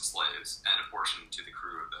distributed amongst the slaves and a portion to the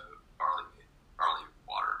crew of the barley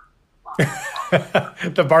water.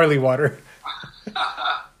 The barley water. And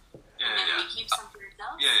then we keep some for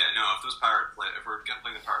ourselves? Yeah. No, if we're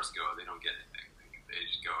letting the pirates go, they don't get anything. They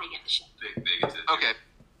just go. They get the ship. They get to. Okay.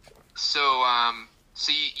 So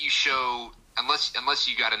you show unless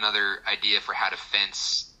you got another idea for how to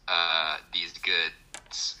fence these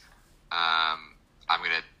goods, I'm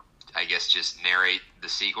gonna, I guess, just narrate the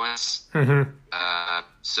sequence. Mm-hmm.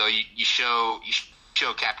 So you show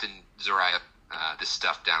Captain Zoraya this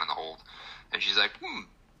stuff down in the hold, and she's like,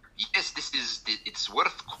 yes, it's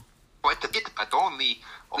worth quite a bit, but only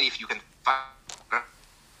if you can find the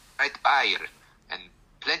right buyer, and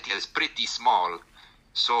Plenty is pretty small.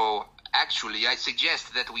 So actually, I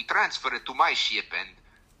suggest that we transfer it to my ship, and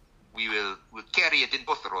we'll carry it in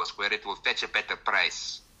Dothros, where it will fetch a better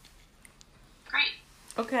price. Great.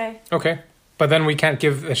 Okay. But then we can't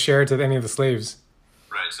give a share to any of the slaves.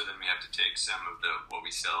 Right, so then we have to take some of what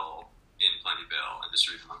we sell in Plentyville and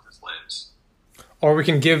distribute among the slaves. Or we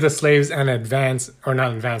can give the slaves an advance, or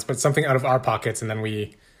not advance, but something out of our pockets, and then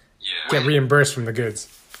we get reimbursed from the goods.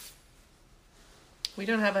 We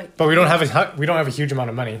don't have a. But we don't have a huge amount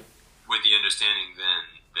of money. With the understanding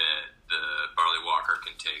then that the Barley Walker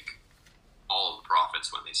can take all of the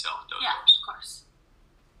profits when they sell in Dothros. Yeah, of course.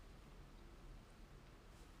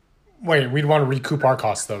 Wait, we'd want to recoup our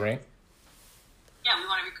costs though, right? Yeah, we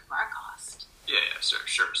want to recoup our cost. Yeah,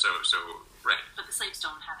 sure. So right. But the slaves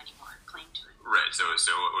don't have any more claim to it. Right. So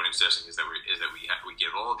what I'm suggesting is that we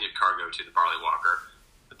give all the cargo to the Barley Walker.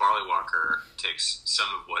 The Barley Walker takes some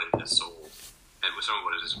of what it has sold and some of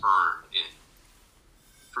what it has earned in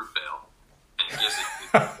fruit bale and gives it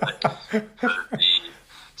to whether they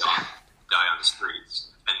die on the streets.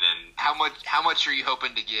 And then How much are you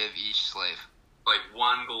hoping to give each slave? like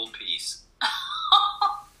 1 gold piece.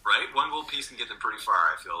 Right? 1 gold piece can get them pretty far,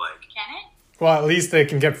 I feel like. Can it? Well, at least they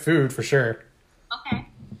can get food for sure. Okay.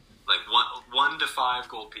 Like 1 to 5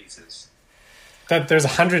 gold pieces. There's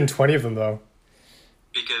 120 of them though.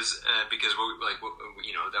 Because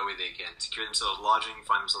that way they can secure themselves lodging,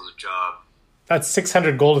 find themselves a job, That's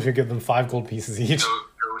 600 gold if you give them 5 gold pieces each.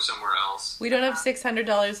 go somewhere else. We don't have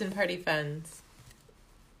 $600 in party funds.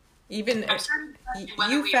 Even I'm certain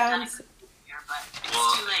whether you we have found. done it here, but it's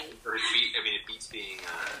Well, too late. but it beats being.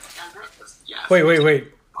 Does it? Yeah. Wait.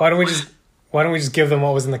 Why don't we just give them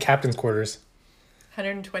what was in the captain's quarters?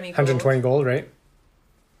 120 gold. 120 gold, right?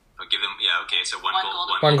 I'll give them. Yeah. Okay. So one One gold.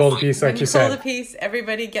 gold. One gold apiece, like One you gold said. apiece.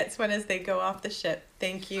 Everybody gets one as they go off the ship.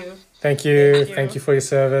 Thank you. Thank you. Thank you. Thank you for your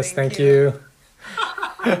service. Thank Thank you.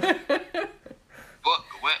 you. But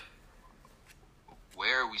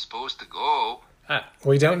where are we supposed to go?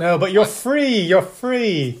 We don't know, but you're free. You're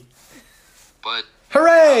free. But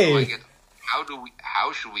Hooray!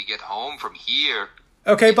 how should we get home from here?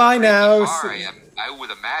 Okay, bye now. I would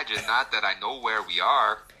imagine not that I know where we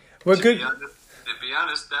are. We're To good. be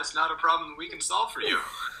honest, that's not a problem we can solve for you.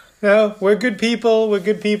 No, we're good people. We're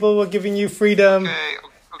good people. We're giving you freedom. Okay.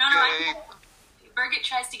 No, I think Birgit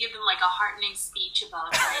tries to give them like a heartening speech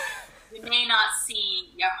about like you may not see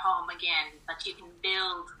your home again, but you can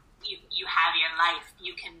build. You have your life.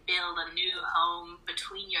 You can build a new home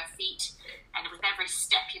between your feet, and with every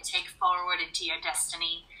step you take forward into your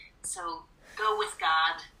destiny. So go with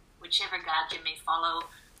God, whichever God you may follow,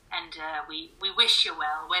 and we wish you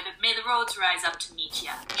well. May the roads rise up to meet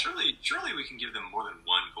you. Surely we can give them more than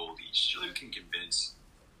one gold each. Surely we can convince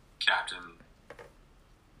Captain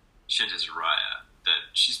Shintazuraya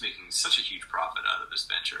that she's making such a huge profit out of this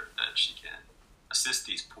venture that she can assist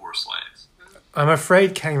these poor slaves. I'm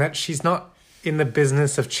afraid, Kang, that she's not in the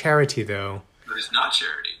business of charity, though. But it's not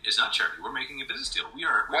charity. It's not charity. We're making a business deal.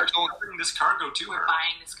 We're delivering this cargo to We're her.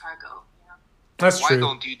 buying this cargo. Yeah. That's Why true.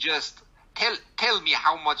 don't you just tell me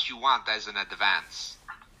how much you want as an advance?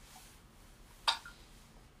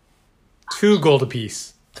 2 gold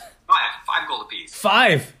apiece. 5 gold apiece.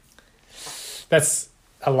 5. That's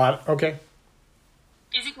a lot. Okay.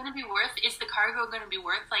 Is it going to be worth? Is the cargo going to be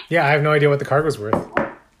worth like? Yeah, I have no idea what the cargo's worth.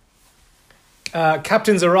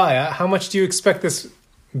 Captain Zariah, how much do you expect this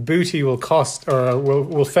booty will cost or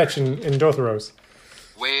will fetch in Dotharos?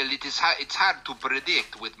 Well, it's hard to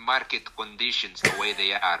predict with market conditions the way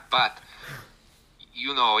they are, but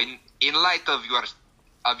you know, in light of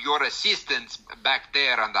your assistance back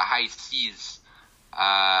there on the high seas,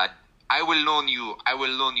 I will loan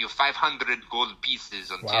you 500 gold pieces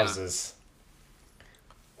until. Wowzers.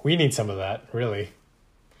 We need some of that, really.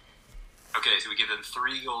 Okay, so we give them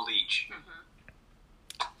 3 gold each.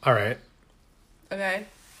 All right. Okay.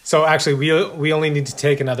 So actually, we only need to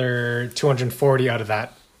take another 240 out of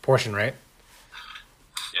that portion, right?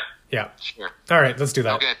 Yeah. Yeah. Sure. All right, let's do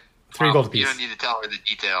that. Okay. 3 gold You apiece. don't need to tell her the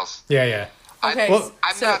details. Yeah. Okay. Well,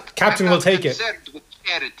 Captain will take it. I'm not concerned with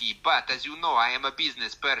charity, but as you know, I am a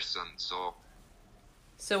business person, so.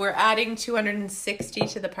 So we're adding 260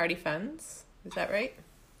 to the party funds. Is that right?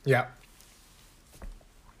 Yeah.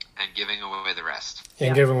 And giving away the rest. And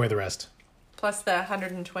Yeah. give away the rest. Plus the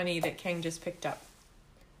 120 that King just picked up.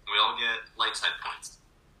 We all get light side points.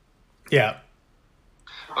 Yeah.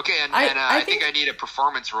 Okay, and I I think I need a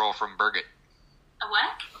performance roll from Birgit. A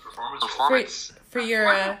what? A performance roll. Performance.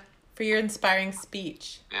 For your inspiring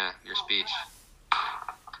speech. Yeah, your speech.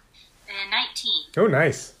 19. Oh,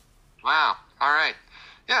 nice. Wow. All right.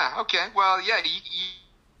 Yeah. Okay. Well, yeah. You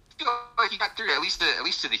feel like you got through at least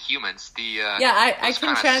to the humans. Yeah, I those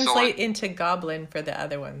can kinda translate into goblin for the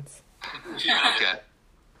other ones. Okay.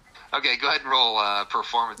 Okay. Go ahead and roll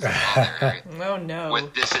performance as well there, Harry, Oh no.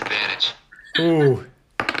 with disadvantage. Ooh.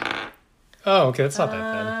 Oh, okay, that's not that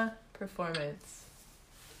bad. Performance.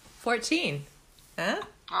 14. Huh?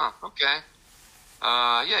 Oh. Okay.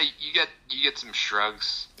 Yeah. You get some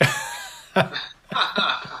shrugs.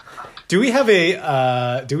 Do we have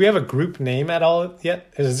a group name at all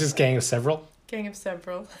yet? Is this gang of several? Gang of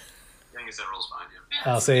several. I guess that rolls fine,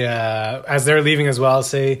 yeah. I'll say, as they're leaving as well, I'll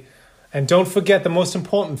say, and don't forget the most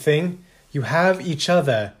important thing, you have each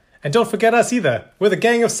other. And don't forget us either. We're the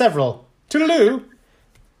gang of several. Toodaloo.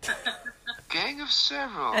 Gang of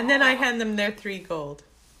several. And then I hand them their 3 gold.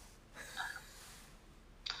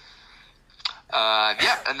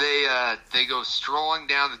 Yeah, and they go strolling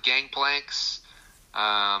down the gangplanks,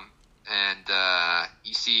 and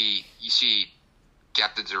you see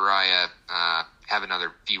Captain Zariah have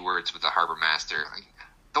another few words with the harbor master. Like,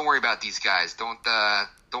 don't worry about these guys. Don't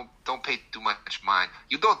pay too much mind.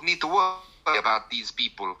 You don't need to worry about these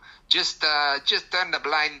people. Just turn a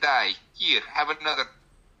blind eye. Here, have another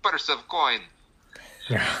purse of coin.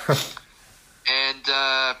 And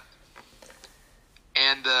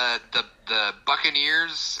the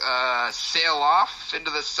Buccaneers sail off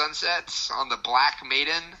into the sunsets on the Black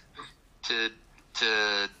Maiden to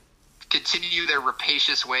continue their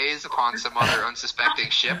rapacious ways upon some other unsuspecting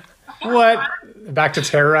ship. What? Back to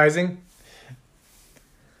terrorizing?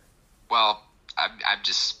 Well, I'm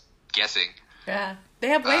just guessing. Yeah. They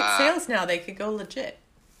have white sails now. They could go legit.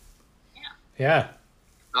 Yeah.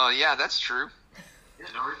 Oh, yeah, that's true. Yeah,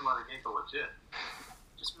 no reason why they can't go legit.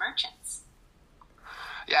 Just merchants.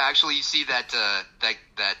 Yeah, actually, you see that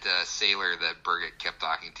sailor that Birgit kept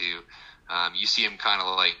talking to. You see him kind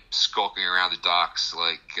of like skulking around the docks,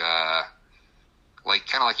 like kind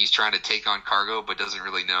of like he's trying to take on cargo, but doesn't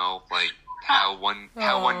really know like how one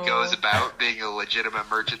goes about being a legitimate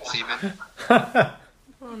merchant seaman.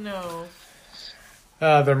 Oh no.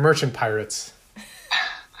 They're merchant pirates.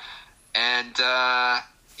 And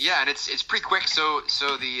and it's pretty quick. So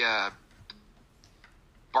the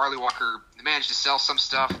Barley Walker managed to sell some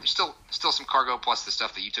stuff. There's still some cargo plus the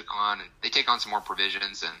stuff that you took on. They take on some more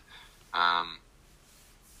provisions, and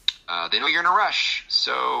they know you're in a rush.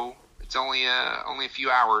 So it's only a few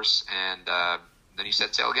hours, and then you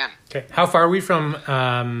set sail again. Okay. How far are we from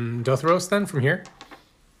Dothros then? From here?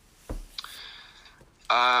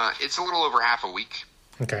 It's a little over half a week.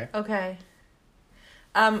 Okay. Okay.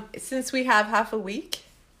 Since we have half a week,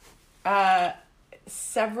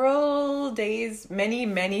 several days,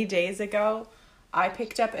 many days ago, I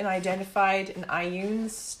picked up and identified an Ioun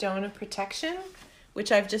Stone of Protection,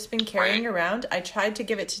 which I've just been carrying around. I tried to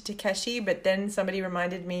give it to Takeshi, but then somebody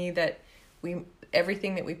reminded me that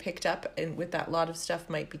everything that we picked up and with that lot of stuff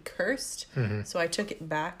might be cursed, so I took it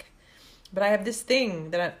back. But I have this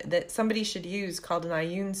thing that somebody should use called an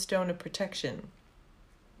Ioun Stone of Protection.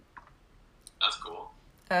 That's cool.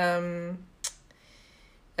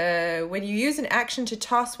 When you use an action to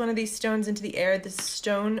toss one of these stones into the air, the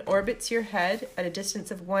stone orbits your head at a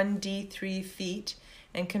distance of 1d3 feet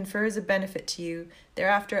and confers a benefit to you.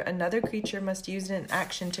 Thereafter, another creature must use an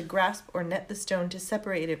action to grasp or net the stone to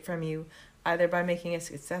separate it from you, either by making a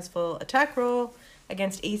successful attack roll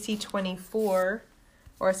against AC 24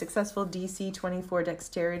 or a successful DC 24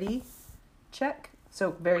 dexterity check.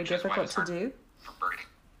 So very difficult to do. For Birdie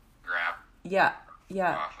grab. Yeah.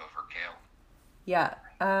 Off of her kale. Yeah.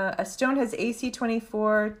 A stone has AC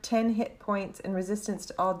 24, 10 hit points, and resistance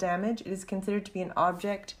to all damage. It is considered to be an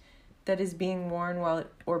object that is being worn while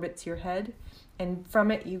it orbits your head. And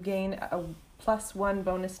from it, you gain a +1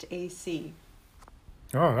 bonus to AC.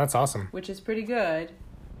 Oh, that's awesome. Which is pretty good.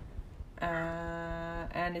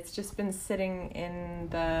 And it's just been sitting in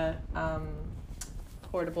the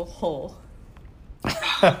portable hole.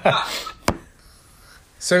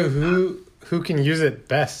 So who can use it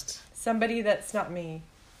best? Somebody that's not me.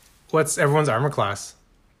 What's everyone's armor class?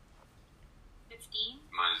 15.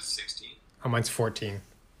 Mine's 16. Oh, mine's 14.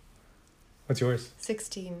 What's yours?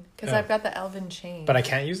 16. Because Oh. I've got the elven chain. But I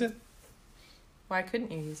can't use it? Why couldn't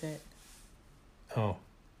you use it? Oh.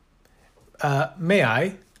 May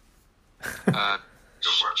I?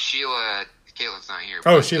 Sheila, Caitlin's not here.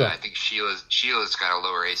 Oh, but, Sheila. I think Sheila's got a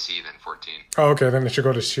lower AC than 14. Oh, okay. Then it should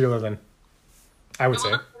go to Sheila then. I would It say.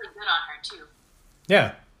 will look really good on her, too.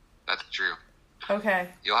 Yeah. That's true. Okay.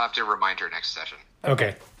 You'll have to remind her next session.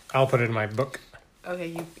 Okay. I'll put it in my book.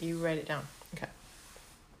 Okay, you write it down. Okay.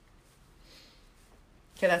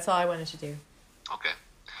 Okay, that's all I wanted to do. Okay.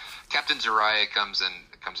 Captain Zariah comes and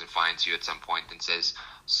finds you at some point and says,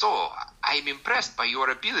 "So, I'm impressed by your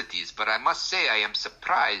abilities, but I must say I am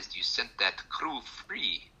surprised you sent that crew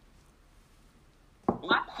free.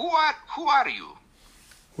 Who are you?"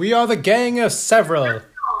 We are the gang of several.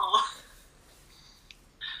 Oh.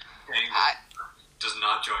 Kang I- does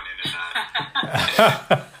not join in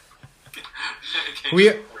that. Kang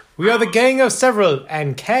We are the gang of several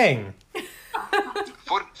and Kang.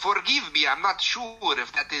 Forgive me, I'm not sure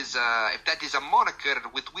if that is a moniker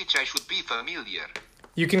with which I should be familiar.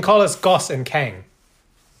 You can call us Goss and Kang.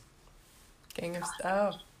 Gang of...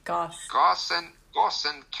 Oh, goss. Goss and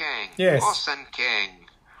Kang. Yes. Goss and Kang.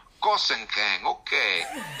 Goss and Kang, okay.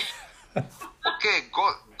 Okay,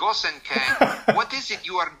 Goss and Kang, what is it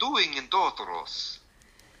you are doing in Dothros?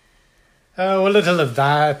 Oh, a little of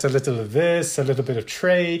that, a little of this, a little bit of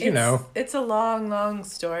trade, you know. It's a long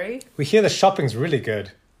story. We hear the shopping's really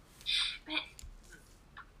good. But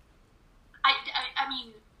I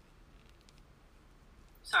mean,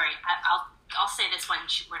 sorry, I'll say this when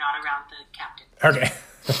we're not around the captain. Okay.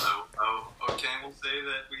 Kang will say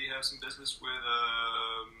that we have some business with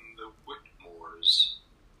the Whitmores.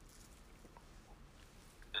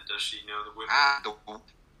 And does she know the Whitmores?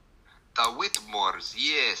 The Whitmores,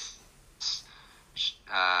 yes.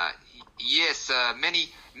 Yes,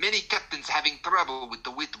 many captains having trouble with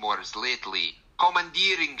the Whitmores lately,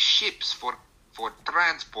 commandeering ships for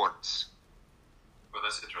transports. Well,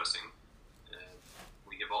 that's interesting.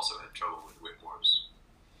 We have also had trouble with Whitmores.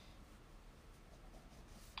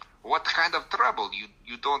 What kind of trouble?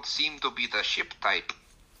 You don't seem to be the ship type.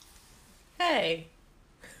 Hey.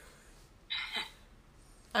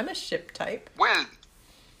 I'm a ship type. Well,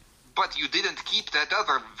 but you didn't keep that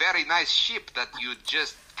other very nice ship that you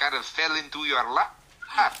just kind of fell into your lap.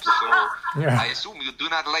 So Yeah. I assume you do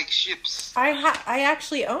not like ships. I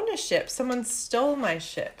actually own a ship. Someone stole my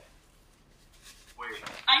ship. Wait,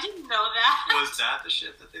 I didn't know that. was that the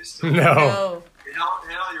shit that they stole? No. No. It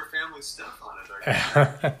had all your family's stuff on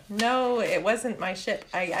it. Right? No, it wasn't my ship.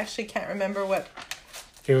 I actually can't remember what.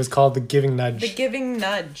 It was called The Giving Nudge. The Giving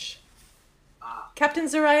Nudge. Captain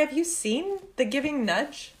Zariah, have you seen The Giving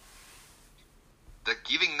Nudge? The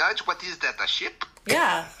Giving Nudge? What is that, a ship?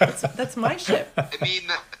 Yeah, that's my ship. I mean,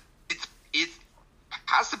 it's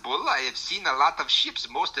possible. I have seen a lot of ships.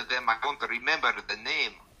 Most of them I don't remember the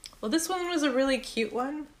name. Well, this one was a really cute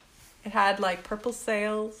one. It had like purple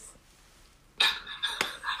sails.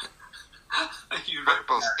 You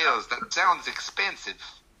Purple sails. That sounds expensive.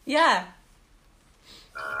 Yeah,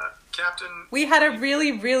 Captain. we had a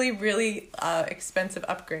really, really, really expensive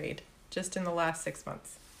upgrade just in the last 6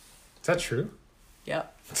 months. Is that true?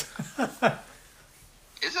 Yep.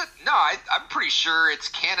 Is it? No, I'm pretty sure it's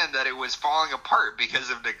canon that it was falling apart because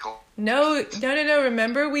of neglect. No.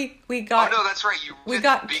 Remember, we got Oh no, that's right. we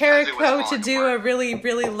got because it was Carico to falling do apart. a really,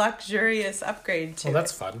 really luxurious upgrade to Well,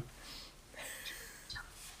 that's it. fun.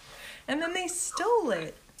 And then they stole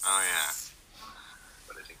it. Oh yeah.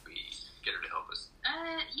 But I think we get her to help us.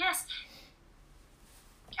 Yes.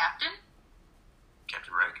 Captain?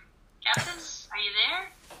 Captain Reg. Captain, are you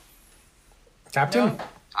there? Captain? No.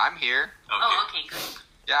 I'm here. Okay. Oh, okay, good.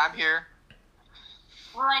 Yeah, I'm here.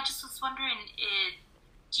 Well, I just was wondering,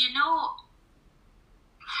 do you know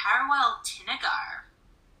Harwell Tinagar?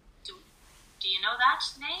 Do you know that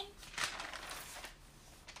name?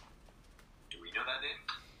 Do we know that name?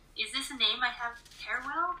 Is this a name I have?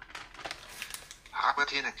 Harwell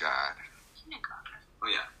Tinagar. Tinagar. Oh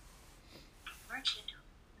yeah. Merchant of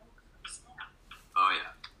Milk Snap. Oh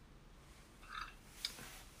yeah.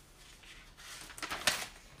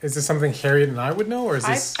 Is this something Harriet and I would know, or is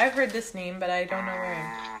this... I've heard this name, but I don't know where.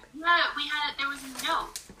 Yeah, we had it. There was a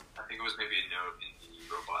note I think it was maybe a note in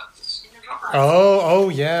the robots. in the robot. Oh,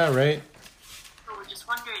 yeah, right. So we're just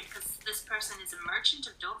wondering, because this person is a merchant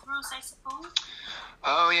of Dothros, I suppose?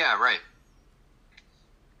 Oh yeah, right.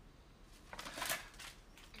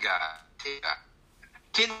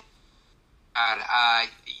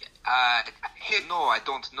 No, I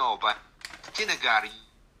don't know, but Tinagar,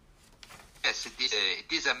 yes,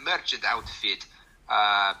 it is a merchant outfit.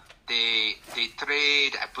 They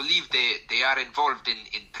trade. I believe they are involved in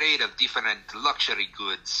trade of different luxury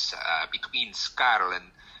goods between Skarl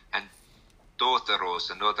and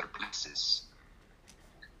Dotheros and other places.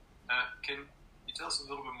 Can you tell us a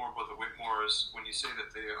little bit more about the Whitmores when you say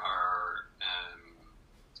that they are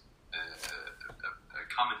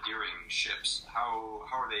commandeering ships? How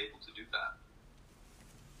are they able to do that?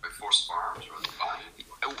 By force of arms or by?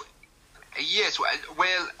 Yes,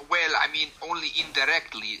 well, I mean, only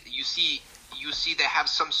indirectly. You see, they have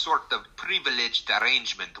some sort of privileged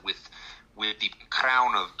arrangement with the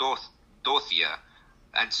crown of Dothia,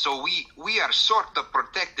 and so we are sort of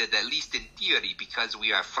protected, at least in theory, because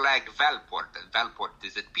we are flagged Valport, and Valport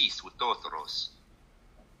is at peace with Dotheros.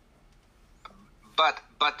 But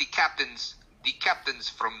the captains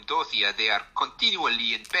from Dothia, they are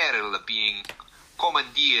continually in peril of being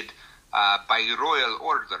commandeered by royal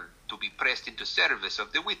order to be pressed into service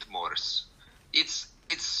of the Whitmores. It's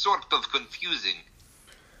sort of confusing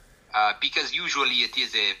because usually it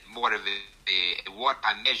is more of a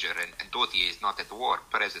wartime measure, and Dothia is not at war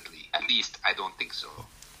presently. At least I don't think so.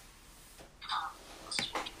 This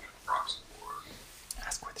is what proxy war.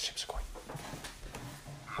 Ask where the ships are going.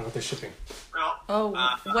 And what they're shipping. Well, Oh,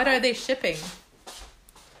 what are they shipping?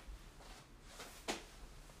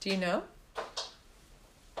 Do you know?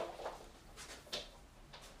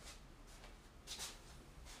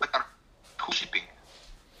 What are who shipping?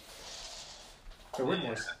 The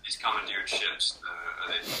Whitmores. these commandeered ships,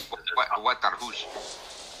 are they? What are who?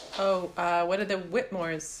 Oh, what are the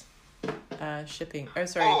Whitmores shipping? Oh,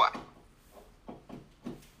 sorry. Oh,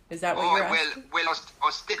 Is that what you're asking? well,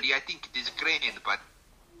 ostensibly I think it is grain, but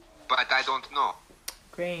I don't know.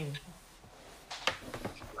 Grain.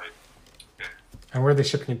 Right. Okay. And where are they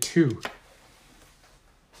shipping it to?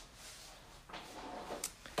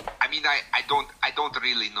 I mean, I don't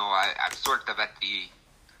really know. I'm sort of at the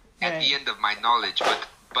Right. end of my knowledge,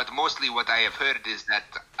 but mostly what I have heard is that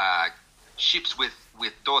ships with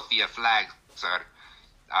Dothia flags are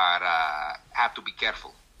have to be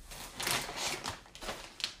careful.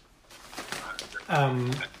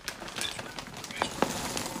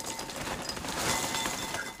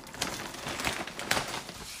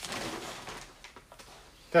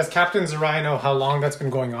 Does Captain Zariah know how long that's been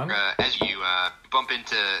going on? As you bump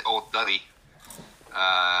into old Dudley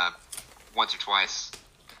once or twice,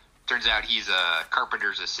 turns out he's a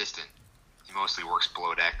carpenter's assistant. He mostly works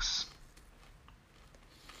below decks.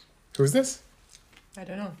 Who's this? I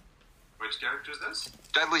don't know. Which character is this?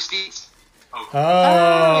 Dudley Steeds. Oh,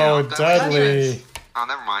 Yeah, Dudley. Oh,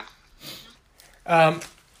 never mind.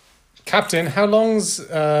 Captain, how long's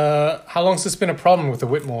this been a problem with the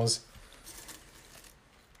Whitmores?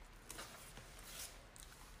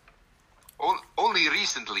 Only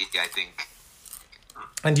recently, I think.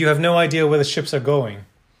 And you have no idea where the ships are going?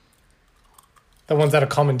 The ones that are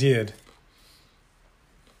commandeered?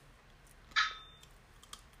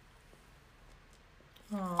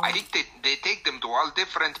 I think they take them to all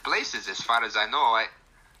different places, as far as I know.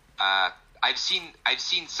 I've seen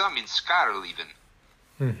some in Scarl even.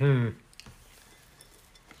 Mm-hmm.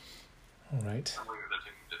 All right. I'm aware that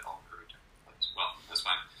thing did all correct. Well, that's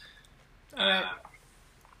fine. All right.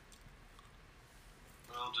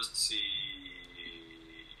 We'll just see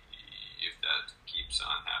if that keeps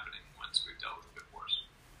on happening once we've dealt with a bit worse.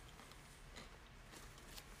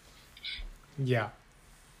 Yeah.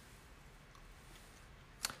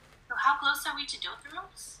 So how close are we to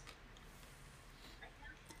Dothraki?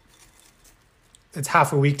 It's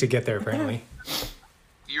half a week to get there, apparently.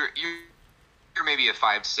 You're maybe a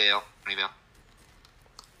 5 sail, maybe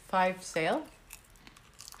 5 sail?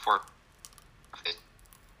 4.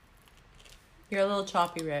 You're a little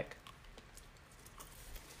choppy, Rick.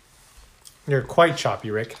 You're quite choppy,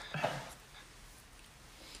 Rick.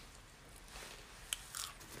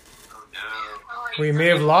 Oh no. We may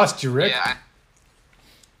have lost you, Rick. Yeah.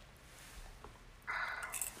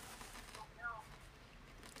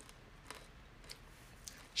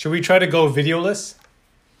 Should we try to go videoless?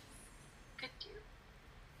 Could do.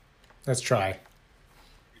 Let's try.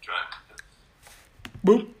 We try.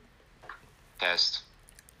 Boop. Test.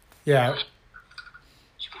 Yeah.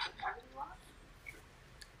 Should we put gravity lock?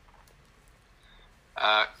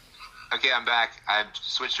 Okay, I'm back. I've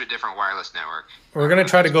switched to a different wireless network. We're going to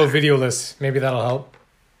try to go videoless. Maybe that'll help.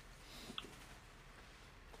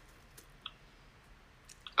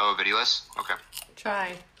 Oh, videoless? Okay.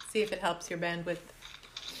 Try. See if it helps your bandwidth.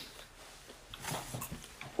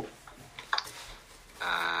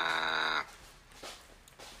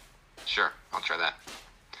 Sure, I'll try that.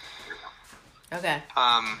 Okay.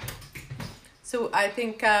 So I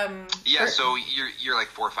think Yeah, so you're like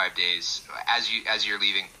 4 or 5 days as you're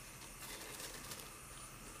leaving.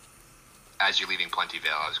 As you're leaving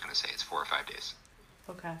Plentyvale, I was going to say it's 4 or 5 days.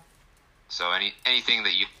 Okay. So anything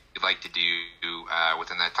that you'd like to do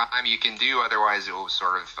within that time, you can do. Otherwise, it will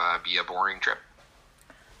sort of be a boring trip.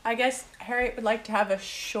 I guess Harriet would like to have a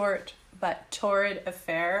short but torrid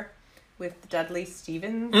affair with Dudley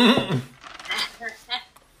Stevens.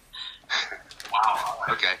 Wow.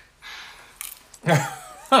 Okay.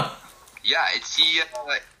 Yeah, it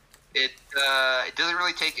doesn't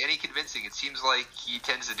really take any convincing. It seems like he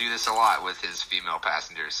tends to do this a lot with his female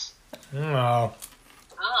passengers. Oh,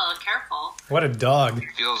 Oh, careful. what a dog. It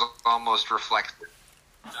feels almost reflective.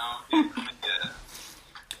 No, yeah.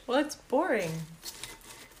 Well, it's boring.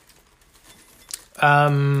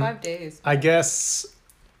 5 5 days. I guess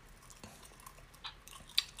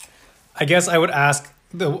I would ask,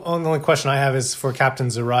 the only question I have is for Captain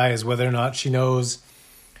Zariah, is whether or not she knows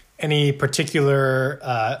any particular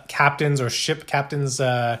captains or ship captains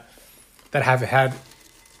that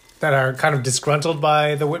are kind of disgruntled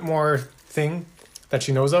by the Whitmore thing that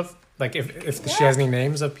she knows of. Like if she has any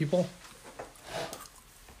names of people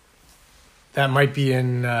that might be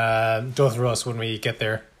in Dothraki when we get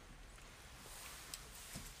there.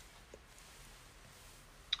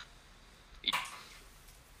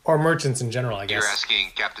 Or merchants in general, I guess. You're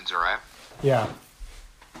asking Captain Zariah? Yeah.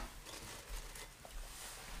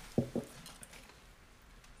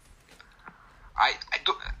 I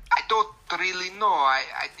don't really know.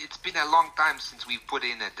 It's been a long time since we put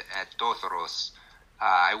in at Dothraki.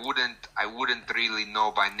 I wouldn't really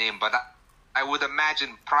know by name, but I would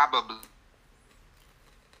imagine probably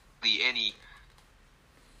any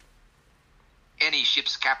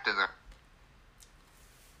ship's captain are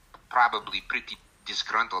probably pretty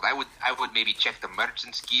disgruntled. I would maybe check the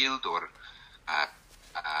Merchants Guild or I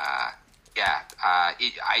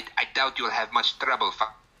doubt you'll have much trouble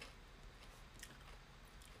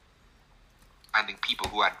finding people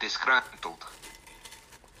who are disgruntled.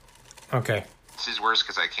 Okay. This is worse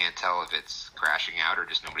because I can't tell if it's crashing out or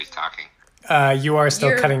just nobody's talking. You are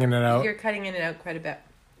still cutting in and out. You're cutting in and out quite a bit.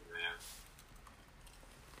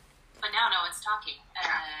 But now no one's talking.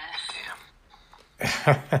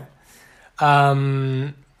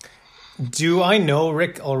 Damn. Do I know,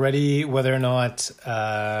 Rick, already whether or not,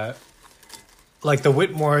 like the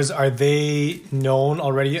Whitmores, are they known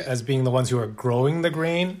already as being the ones who are growing the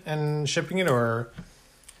grain and shipping it, or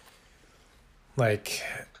like,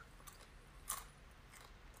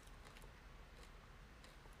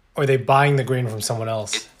 or are they buying the grain from someone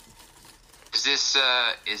else? Is this,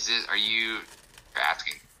 are you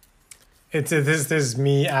asking? This is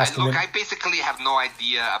me asking. Look, I basically have no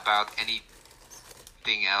idea about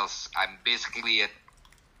anything else. I'm basically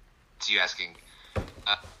it's you asking.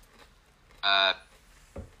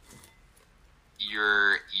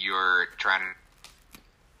 You're trying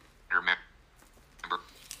to remember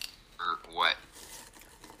what?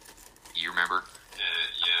 You remember?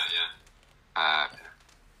 Yeah.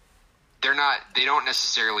 They don't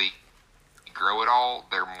necessarily grow it all.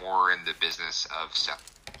 They're more in the business of selling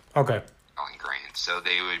Okay. grain. So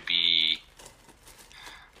they would be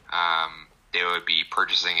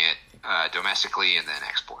purchasing it domestically and then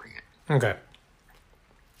exporting it. Okay.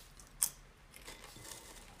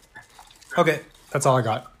 Okay, that's all I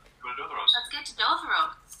got. Go to Dothros. Let's get to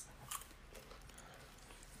Dothros.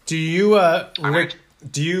 Do you, Rick?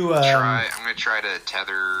 Do you? I'm gonna try to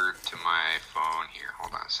tether to my phone here.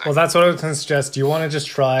 Hold on a second. Well, that's what I was going to suggest. Do you want to just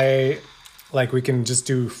try, like, we can just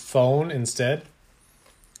do phone instead?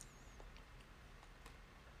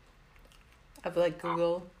 Of like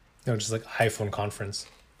Google. No, just like iPhone conference.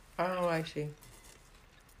 Oh, I see.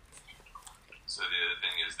 So the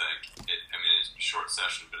thing is that it's a short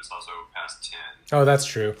session, but it's also past 10. Oh, that's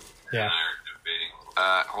true. Yeah. And I are debating a little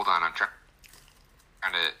bit. Hold on. I'm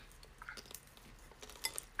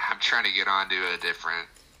trying to get onto a different.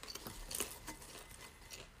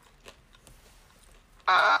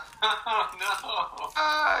 Oh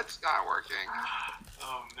no! It's not working.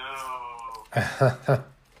 Oh no!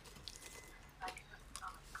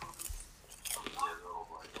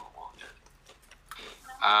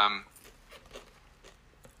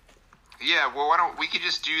 Yeah. Well, why don't we could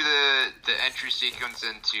just do the entry sequence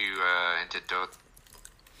into Dothros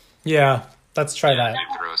Yeah, let's try that. and then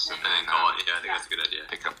Yeah, I think that's a good idea.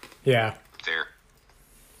 pick up Yeah. there.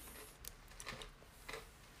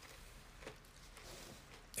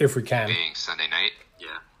 If we can. Being Sunday night,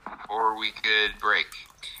 Yeah. or we could break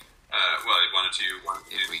Well, why don't you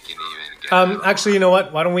if we can even get. Actually, you know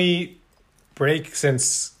what? Why don't we break,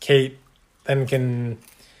 since Kate then can...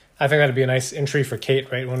 I think that'd be a nice entry for Kate,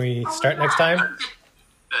 right? When we start next time.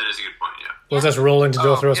 That is a good point. Yeah. We'll just roll into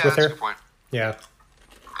Dothros yeah, with that's a her. good point. Yeah.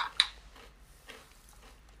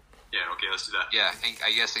 Yeah. Okay. Let's do that. Yeah,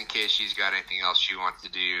 I guess in case she's got anything else she wants to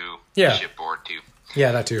do, Yeah. shipboard too.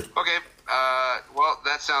 Yeah, that too. Okay, well,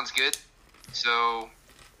 that sounds good. So,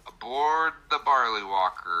 aboard the Barley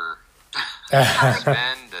Walker,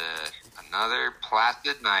 spend another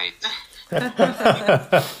placid night.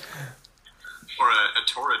 Or a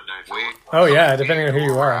torrid night. Wait. Oh, yeah, depending on who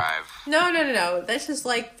you are. arrive. No. This is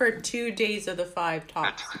like for 2 days of the 5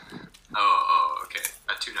 tops. Oh, okay.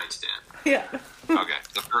 A 2-night stand. Yeah. Okay,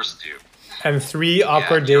 the first 2. And 3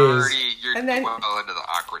 awkward yeah, days. You're And then- well into the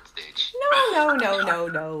awkward stage.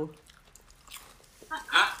 No.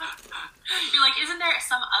 You're like, isn't there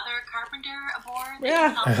some other carpenter aboard? that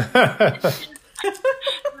Yeah. can help?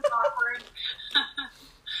 It's awkward.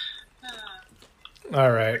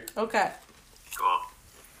 All right. Okay. Cool.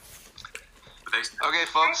 Thanks. Okay,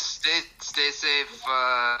 folks, stay safe.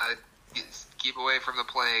 Keep away from the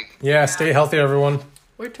plague. Yeah, stay healthy, everyone.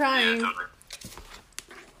 We're Yeah, trying. totally.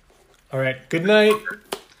 All right. Good night. Have a good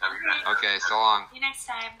night. Okay, so long. See you next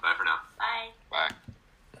time. Bye for now. Bye. Bye.